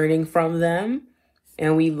we're learning from them,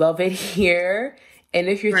 and we love it here. And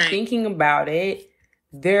if you're thinking about it,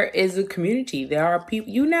 there is a community. There are people.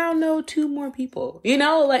 You now know 2 more people. You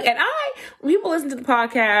know, like, and when people listen to the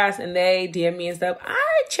podcast and they DM me and stuff,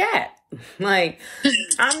 I chat. Like,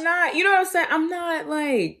 I'm not, you know what I'm saying? I'm not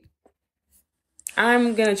like,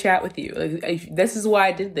 I'm gonna chat with you. Like, this is why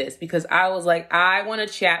I did this, because I was like, I want to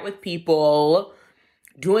chat with people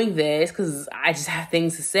doing this because I just have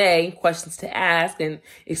things to say, questions to ask, and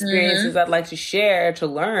experiences I'd like to share to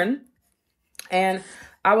learn. And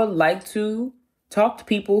I would like to talk to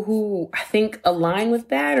people who I think align with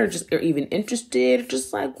that, or even interested, or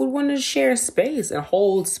just like would want to share space and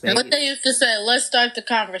hold space. And what they used to say, let's start the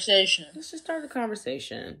conversation. Let's just start the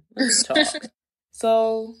conversation. Let's talk.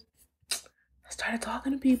 So I started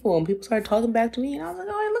talking to people, and people started talking back to me, and I was like,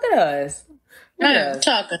 oh, look at us.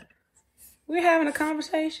 Talking. We're having a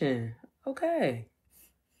conversation. Okay.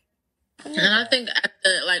 And I think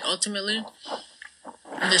ultimately,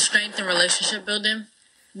 the strength in relationship building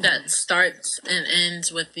that starts and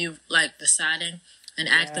ends with you like deciding and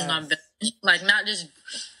acting on building. Like, not just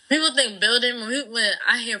people think building. When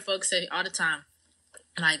I hear folks say all the time,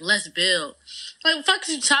 like, let's build. Like, what the fuck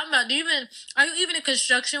are you talking about? Are you even a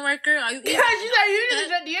construction worker? Are you? Do you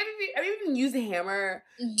even use a hammer?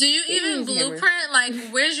 Do you even blueprint? Like,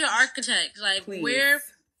 where's your architect? Like, Please.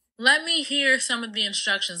 Let me hear some of the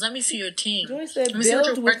instructions. Let me see your team. Joy said,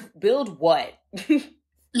 build what?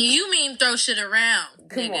 You mean throw shit around,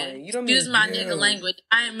 Come nigga. on, you don't Excuse mean my build. nigga language.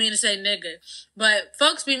 I didn't mean to say nigga. But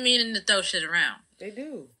folks be meaning to throw shit around. They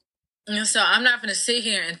do. And so I'm not going to sit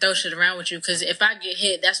here and throw shit around with you, because if I get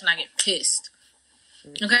hit, that's when I get pissed.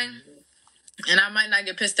 Okay? And I might not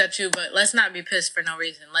get pissed at you, but let's not be pissed for no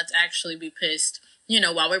reason. Let's actually be pissed,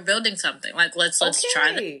 while we're building something. Like, let's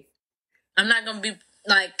try that. I'm not going to be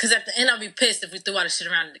like, because at the end I'll be pissed if we threw all the shit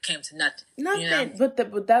around and it came to nothing. Nothing. But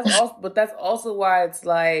that's also why it's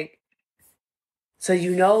like, so if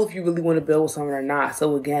you really want to build with someone or not.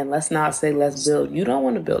 So again, let's not say let's build. You don't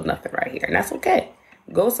want to build nothing right here, and that's okay.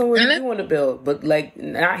 Go somewhere you do want to build, but like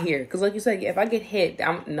not here, because like you said, if I get hit,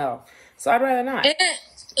 no. So I'd rather not. And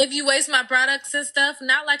if you waste my products and stuff,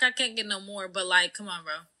 not like I can't get no more, but like, come on,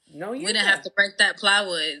 bro. No, you we didn't have to break that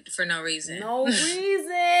plywood for no reason. No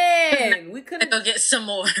reason. We could have go get some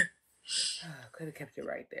more. Could have kept it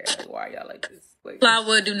right there. Like, why are y'all like this? Like,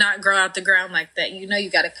 plywood do not grow out the ground like that. You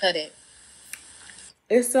got to cut it.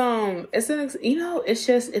 It's it's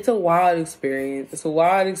a wild experience. It's a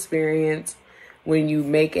wild experience when you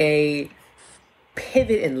make a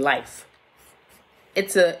pivot in life.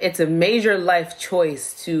 It's a major life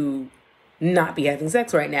choice to not be having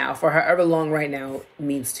sex right now for however long right now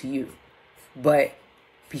means to you. But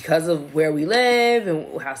because of where we live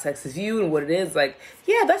and how sex is viewed and what it is, like,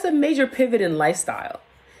 yeah, that's a major pivot in lifestyle.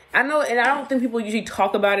 I know, and I don't think people usually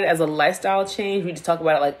talk about it as a lifestyle change. We just talk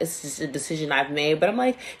about it like it's just a decision I've made. But I'm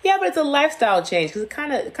like, yeah, but it's a lifestyle change because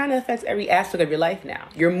it kind of affects every aspect of your life now.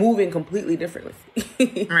 You're moving completely differently.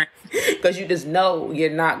 Right. Because you just know you're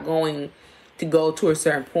not going to go to a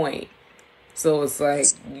certain point. So it's like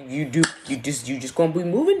you just gonna be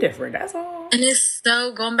moving different. That's all. And it's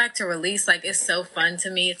so, going back to release, like, it's so fun to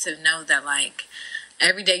me to know that, like,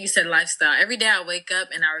 every day, you said lifestyle. Every day I wake up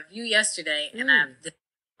and I review yesterday and I have the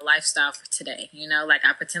lifestyle for today. Like,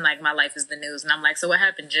 I pretend like my life is the news and I'm like, so what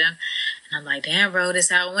happened, Jim? And I'm like, damn, bro, this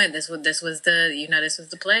is how it went. This was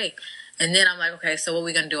the play. And then I'm like, okay, so what are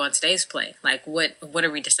we going to do on today's play? Like, what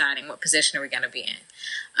are we deciding? What position are we going to be in?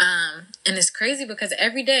 And it's crazy because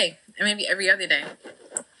every day, and maybe every other day,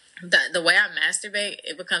 the way I masturbate,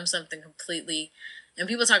 it becomes something completely, and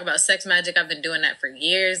people talk about sex magic. I've been doing that for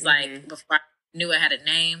years, like before I knew it had a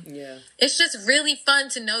name. Yeah. It's just really fun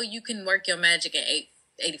to know you can work your magic in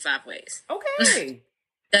 85 ways. Okay.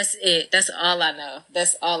 That's it. That's all I know. The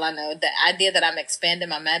idea that I'm expanding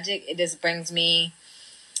my magic, it just brings me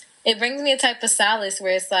a type of solace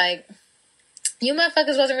where it's like, you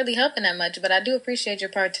motherfuckers wasn't really helping that much, but I do appreciate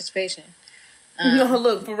your participation. No,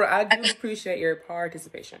 look, I do appreciate your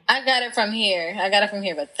participation. I got it from here,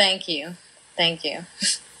 but thank you. Thank you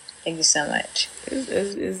so much.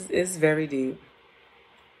 It's very deep.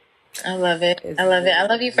 I love it. I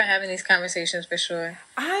love you for having these conversations, for sure.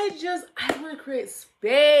 I want to create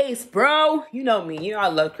space, bro. You know me. I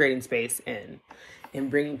love creating space and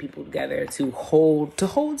bringing people together to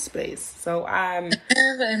hold space. So I'm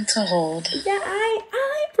and to hold. Yeah, I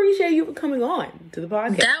appreciate you for coming on to the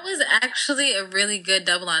podcast. That was actually a really good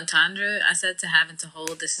double entendre. I said to having to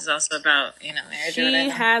hold. This is also about, marriage. She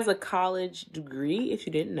has a college degree, if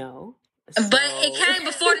you didn't know. So. But it came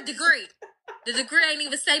before the degree. The degree ain't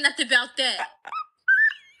even say nothing about that.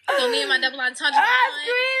 So me and my double entendre.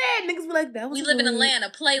 Niggas be like, that was. We live in a land, a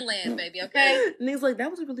playland, baby. Okay. Niggas like, that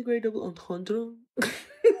was a really great double entendre.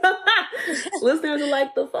 Listeners are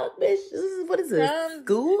like, the fuck, bitch? What is this?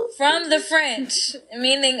 School? From the French,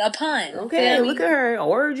 meaning a pun. Okay, look at her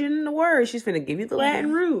origin in the word. She's finna give you the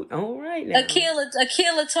Latin root. All right, now. Aquila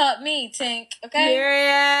taught me, Tink.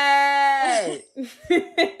 Okay.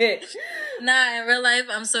 Period. Nah, in real life,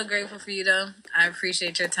 I'm so grateful for you, though. I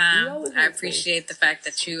appreciate your time. I appreciate the fact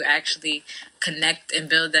that you actually connect and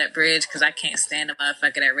build that bridge, because I can't stand a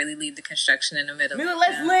motherfucker that really leave the construction in the middle.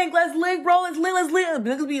 Let's link, bro. Let's link.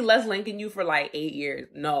 Niggas be less linking you for like 8 years.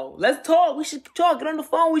 No, let's talk. We should talk. Get on the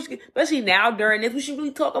phone. We should, especially now during this. We should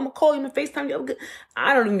really talk. I'm gonna call you. I'm gonna FaceTime you.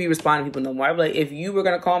 I don't even be responding to people no more. I'm like, if you were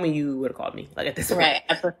gonna call me, you would have called me. Like at this point. Right.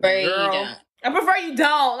 I prefer you don't. I prefer you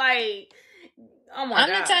don't. Like, oh my God.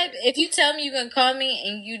 I'm the type, if you tell me you're gonna call me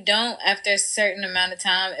and you don't after a certain amount of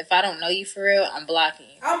time, if I don't know you for real, I'm blocking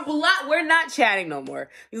you. We're not chatting no more.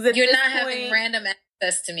 You're not having random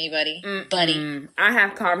access to me, buddy. Buddy. I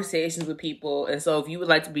have conversations with people, and so if you would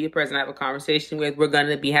like to be a person I have a conversation with, we're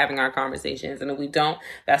gonna be having our conversations. And if we don't,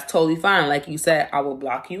 that's totally fine. Like you said, I will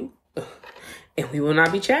block you. And we will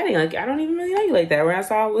not be chatting. Like, I don't even really know you like that. Whereas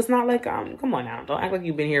it's not like, come on now. Don't act like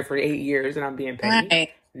you've been here for 8 years and I'm being petty. Right.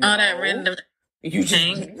 No. All that random. You just,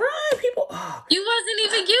 right, people. Oh. You wasn't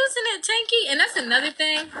even using it, Tanky. And that's another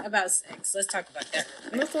thing about sex. Let's talk about that.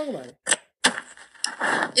 Let's talk about it.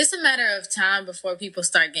 It's a matter of time before people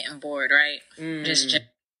start getting bored, right?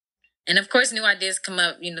 And of course, new ideas come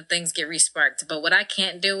up, things get resparked. But what I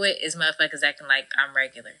can't do with is motherfuckers acting like I'm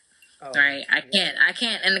regular. Oh, right? I can't.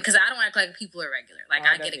 And because I don't act like people are regular. Like,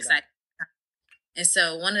 I get excited. And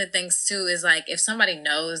so one of the things, too, is, like, if somebody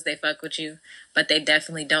knows they fuck with you, but they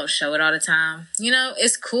definitely don't show it all the time,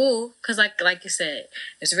 it's cool. Because, like you said,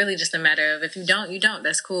 it's really just a matter of if you don't, you don't.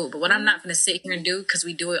 That's cool. But what I'm not going to sit here and do, because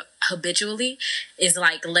we do it habitually, is,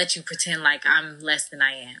 like, let you pretend like I'm less than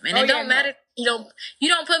I am. And it don't matter. You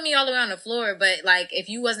don't put me all the way on the floor, but like if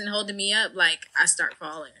you wasn't holding me up, like I start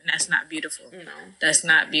falling, and that's not beautiful. That's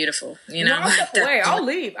not beautiful. I'll step away. I'll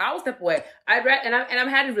leave. I'll step away. I've had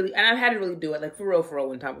to really do it, like for real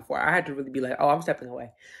one time before. I had to really be like, oh, I'm stepping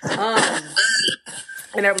away, and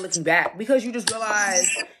never looking back, because you just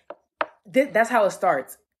realize that's how it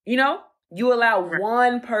starts. You allow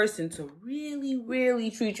one person to really,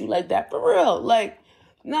 really treat you like that for real. Like,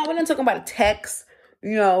 no, we're not talking about a text.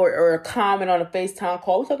 Or a comment on a FaceTime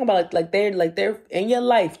call. We're talking about like they're in your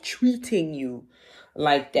life treating you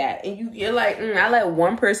like that. And you're like, I let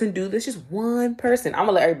one person do this, just one person. I'm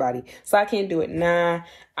gonna let everybody. So I can't do it. Nah,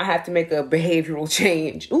 I have to make a behavioral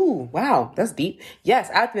change. Ooh, wow, that's deep. Yes,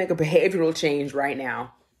 I have to make a behavioral change right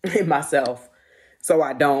now in myself, so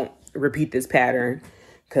I don't repeat this pattern.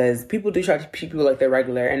 Because people do try to treat people like they're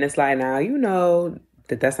regular, and it's like, now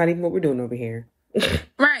that's not even what we're doing over here.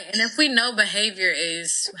 Right. And if we know behavior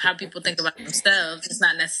is how people think about themselves, it's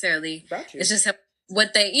not necessarily, it's just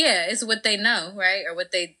it's what they know, right? Or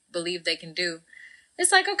what they believe they can do.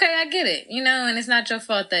 It's like, okay, I get it, and it's not your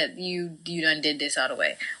fault that you done did this all the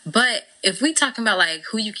way. But if we talking about like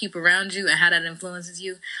who you keep around you and how that influences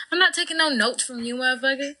you, I'm not taking no notes from you,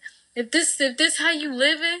 motherfucker. If this how you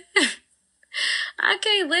living, I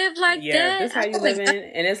can't live like that. Yeah, this how you living,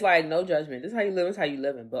 and it's like no judgment. This how you live, it's how you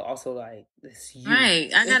living, but also like it's you. Right,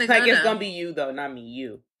 I gotta like it's gonna be you though, not me.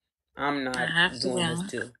 You, I'm not doing this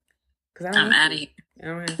too. Because I'm out of here. I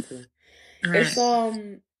don't have to. Right. It's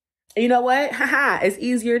you know what? Haha, it's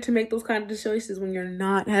easier to make those kind of choices when you're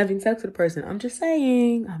not having sex with a person. I'm just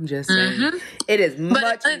saying. It is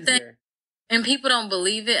much easier. And people don't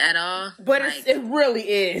believe it at all. But it really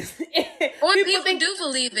is. Or people do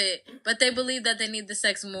believe it, but they believe that they need the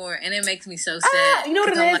sex more. And it makes me so sad. You know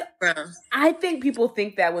what it is? Like, bro. I think people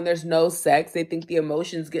think that when there's no sex, they think the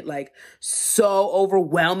emotions get like so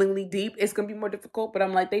overwhelmingly deep. It's going to be more difficult. But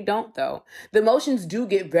I'm like, they don't though. The emotions do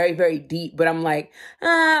get very, very deep. But I'm like,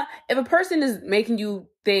 if a person is making you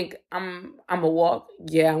think I'm a walk,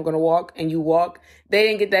 I'm gonna walk, and you walk, they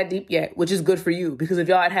didn't get that deep yet, which is good for you, because if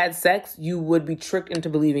y'all had sex, you would be tricked into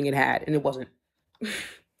believing it had, and it wasn't.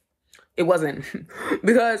 It wasn't.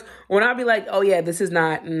 Because when I be like, oh yeah, this is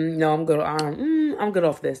not, no, I'm good, I'm good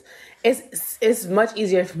off this, it's much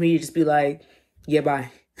easier for me to just be like, yeah,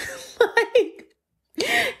 bye.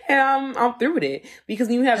 And I'm through with it, because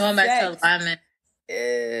when you have going sex, back to alignment.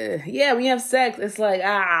 When you have sex, it's like,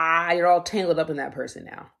 you're all tangled up in that person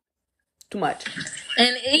now. Too much.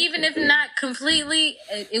 And even if not completely,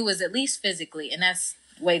 it was at least physically, and that's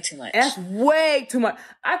way too much. That's way too much.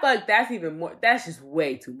 I feel like that's even more. That's just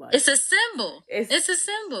way too much. It's a symbol. It's a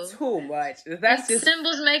symbol. Too much. That's just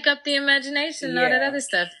symbols make up the imagination and all that other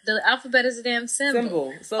stuff. The alphabet is a damn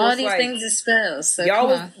symbol. So all these things are spells. So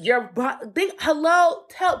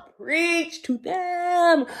preach to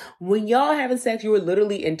them. When y'all having sex, you were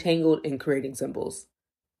literally entangled in creating symbols.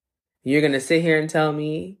 You're gonna sit here and tell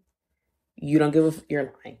me you don't give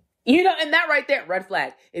you're lying. You know, and that right there, red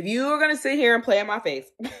flag. If you were going to sit here and play in my face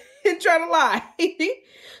and try to lie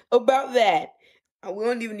about that, we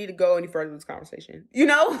don't even need to go any further in this conversation. You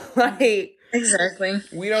know, like, exactly.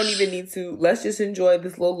 We don't even need to. Let's just enjoy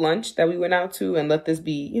this little lunch that we went out to and let this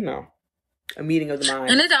be, you know, a meeting of the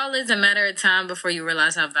mind. And it all is a matter of time before you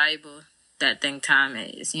realize how valuable that thing time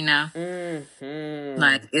is, you know? Mm-hmm.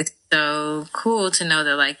 Like, it's so cool to know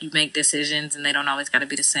that, like, you make decisions and they don't always got to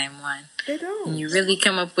be the same one. They don't. And you really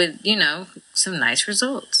come up with, you know, some nice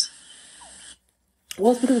results.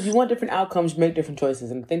 Well, it's because if you want different outcomes, you make different choices.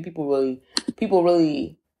 And I think people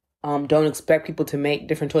really don't expect people to make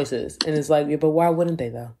different choices. And it's like, yeah, but why wouldn't they,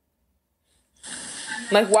 though?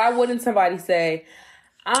 Like, why wouldn't somebody say,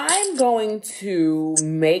 I'm going to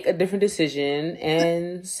make a different decision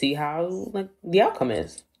and see how, like, the outcome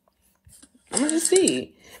is. I'm going to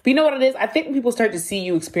see. But you know what it is? I think when people start to see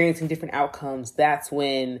you experiencing different outcomes, that's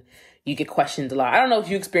when you get questioned a lot. I don't know if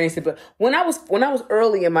you experienced it, but when I was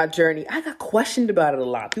early in my journey, I got questioned about it a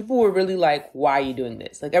lot. People were really like, why are you doing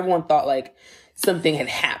this? Like, everyone thought, like, something had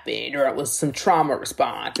happened or it was some trauma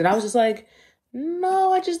response. And I was just like,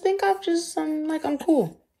 no, I just think I'm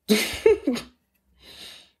cool.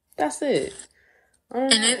 That's it.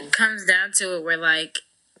 And it comes down to it where, like,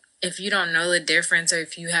 if you don't know the difference or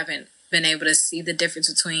if you haven't been able to see the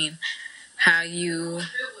difference between how your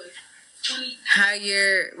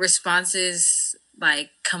responses,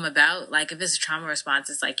 like, come about. Like, if it's a trauma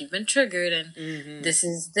response, it's like you've been triggered and this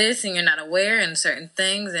is this and you're not aware in certain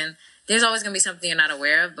things. And there's always going to be something you're not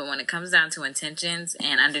aware of. But when it comes down to intentions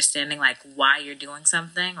and understanding, like, why you're doing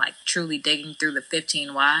something, like truly digging through the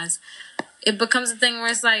 15 whys, it becomes a thing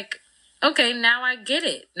where it's like, okay, now I get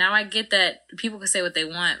it. Now I get that people can say what they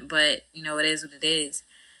want, but, you know, it is what it is.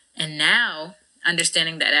 And now,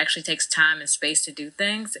 understanding that it actually takes time and space to do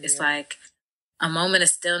things, it's like a moment of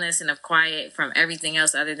stillness and of quiet from everything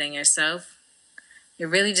else other than yourself. It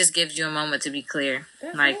really just gives you a moment to be clear.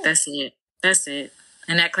 That's it. That's it.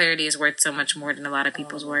 And that clarity is worth so much more than a lot of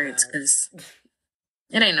people's words, because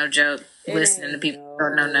it ain't no joke listening to people who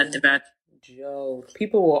don't know nothing about joke.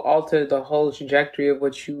 People will alter the whole trajectory of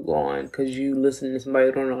what you on because you listen to somebody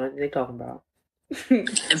who don't know what they're talking about.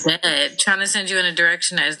 Bad. Trying to send you in a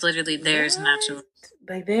direction that is literally theirs, not yours.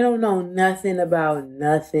 Like, they don't know nothing about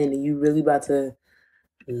nothing, and you really about to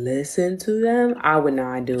listen to them? I would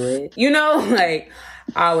not do it. You know, like,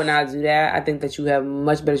 I would not do that. I think that you have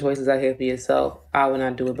much better choices out here for yourself. I would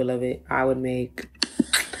not do it, beloved. I would make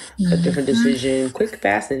a different decision, quick,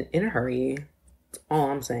 fast, and in a hurry. That's all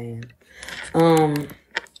I'm saying.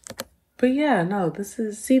 But yeah, no, this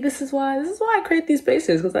is why I create these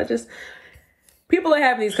spaces, because people are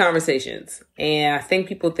having these conversations, and I think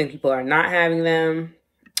people are not having them.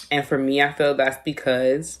 And for me, I feel that's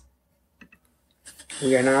because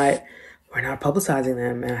we're not publicizing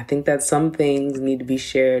them. And I think that some things need to be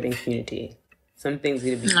shared in community. Some things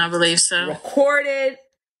need to be I believe so. recorded,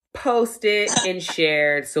 posted, and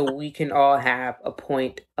shared so we can all have a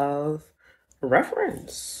point of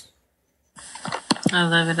reference. I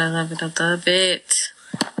love it. I love it. I love it.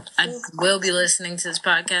 I will be listening to this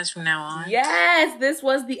podcast from now on. Yes, this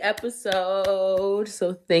was the episode.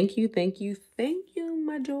 So thank you,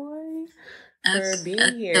 my joy, for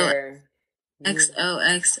being here.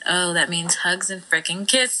 XOXO. That means hugs and freaking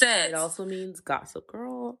kisses. It also means gossip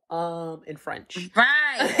girl. In French.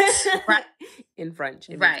 Right. In French,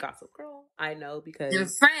 it means gossip girl. I know because in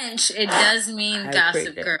French it does mean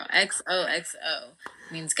gossip girl. XOXO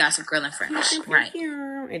means gossip girl in French. Right.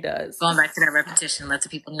 It does. Going back to that repetition, let the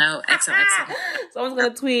people know. XOXO. Someone's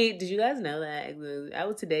gonna tweet. Did you guys know that I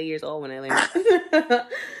was today years old when I learned?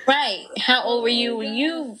 Right. How old were you when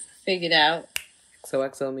you figured out?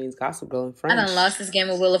 XOXO means gossip girl in French. I done lost this game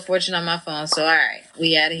of Wheel of Fortune on my phone, so all right.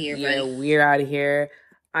 We out of here, buddy. Yeah, we're out of here.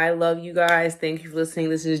 I love you guys. Thank you for listening.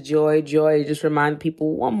 This is Joy. Joy, just remind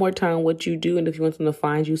people one more time what you do, and if you want them to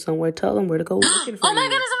find you somewhere, tell them where to go looking for Oh my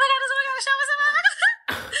goodness.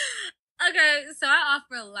 Okay, so I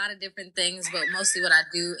offer a lot of different things, but mostly what I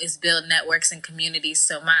do is build networks and communities.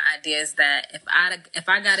 So my idea is that if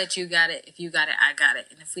I got it, you got it. If you got it, I got it.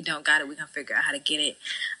 And if we don't got it, we can figure out how to get it.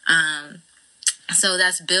 So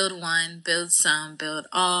that's build one, build some, build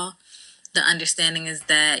all. the understanding is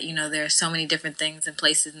that, you know, there are so many different things and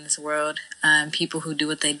places in this world, people who do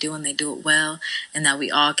what they do and they do it well, and that we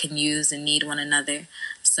all can use and need one another.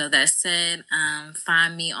 So that said,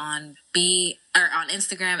 find me on on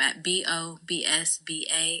Instagram at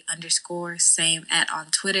BOBSBA_, same on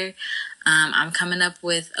Twitter. I'm coming up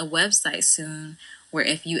with a website soon where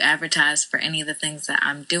if you advertise for any of the things that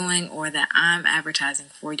I'm doing or that I'm advertising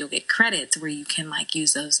for, you'll get credits where you can like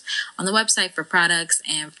use those on the website for products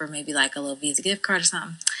and for maybe like a little Visa gift card or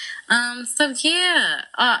something. So yeah,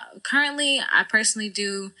 currently I personally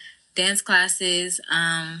do dance classes,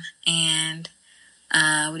 and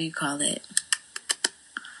what do you call it?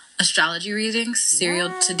 Astrology readings, sidereal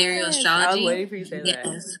astrology. I was waiting for you to say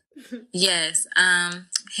that. Yes.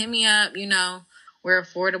 Hit me up. You know, we're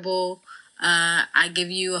affordable. I give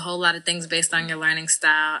you a whole lot of things based on your learning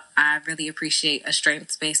style. I really appreciate a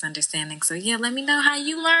strengths-based understanding. So yeah, let me know how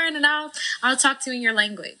you learn, and I'll talk to you in your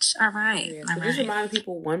language. All right. Oh, yeah. So just remind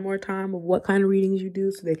people one more time of what kind of readings you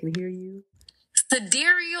do so they can hear you.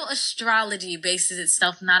 Sidereal astrology bases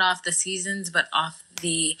itself not off the seasons, but off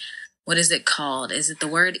the, what is it called? Is it the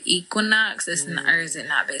word equinox? Or is it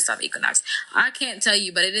not based off equinox? I can't tell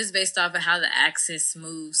you, but it is based off of how the axis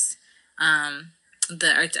moves.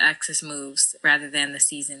 The Earth's axis moves rather than the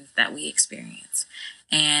seasons that we experience.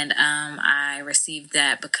 And I received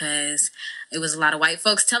that because it was a lot of white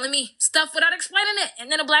folks telling me stuff without explaining it. And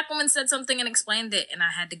then a black woman said something and explained it. And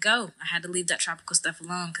I had to go. I had to leave that tropical stuff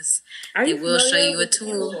alone because they will show you a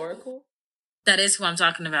tool. Oracle? That is who I'm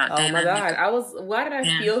talking about. Oh Dana my God. Why did I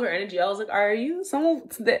feel her energy? I was like, are you someone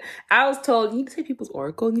that I was told, you need to say people's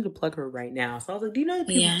oracle, you need to plug her right now. So I was like, do you know the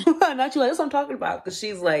people? Yeah. Not you, like, that's what I'm talking about. Because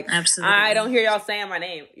she's like, absolutely. I don't hear y'all saying my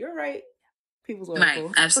name. You're right. People's oracle.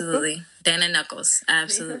 Right, absolutely. Dana Knuckles.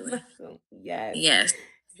 Absolutely. Yes. Yes.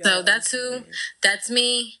 So that's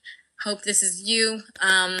me. Hope this is you.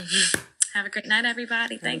 Have a great night,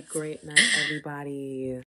 everybody. Thanks. Have a great night,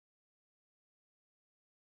 everybody.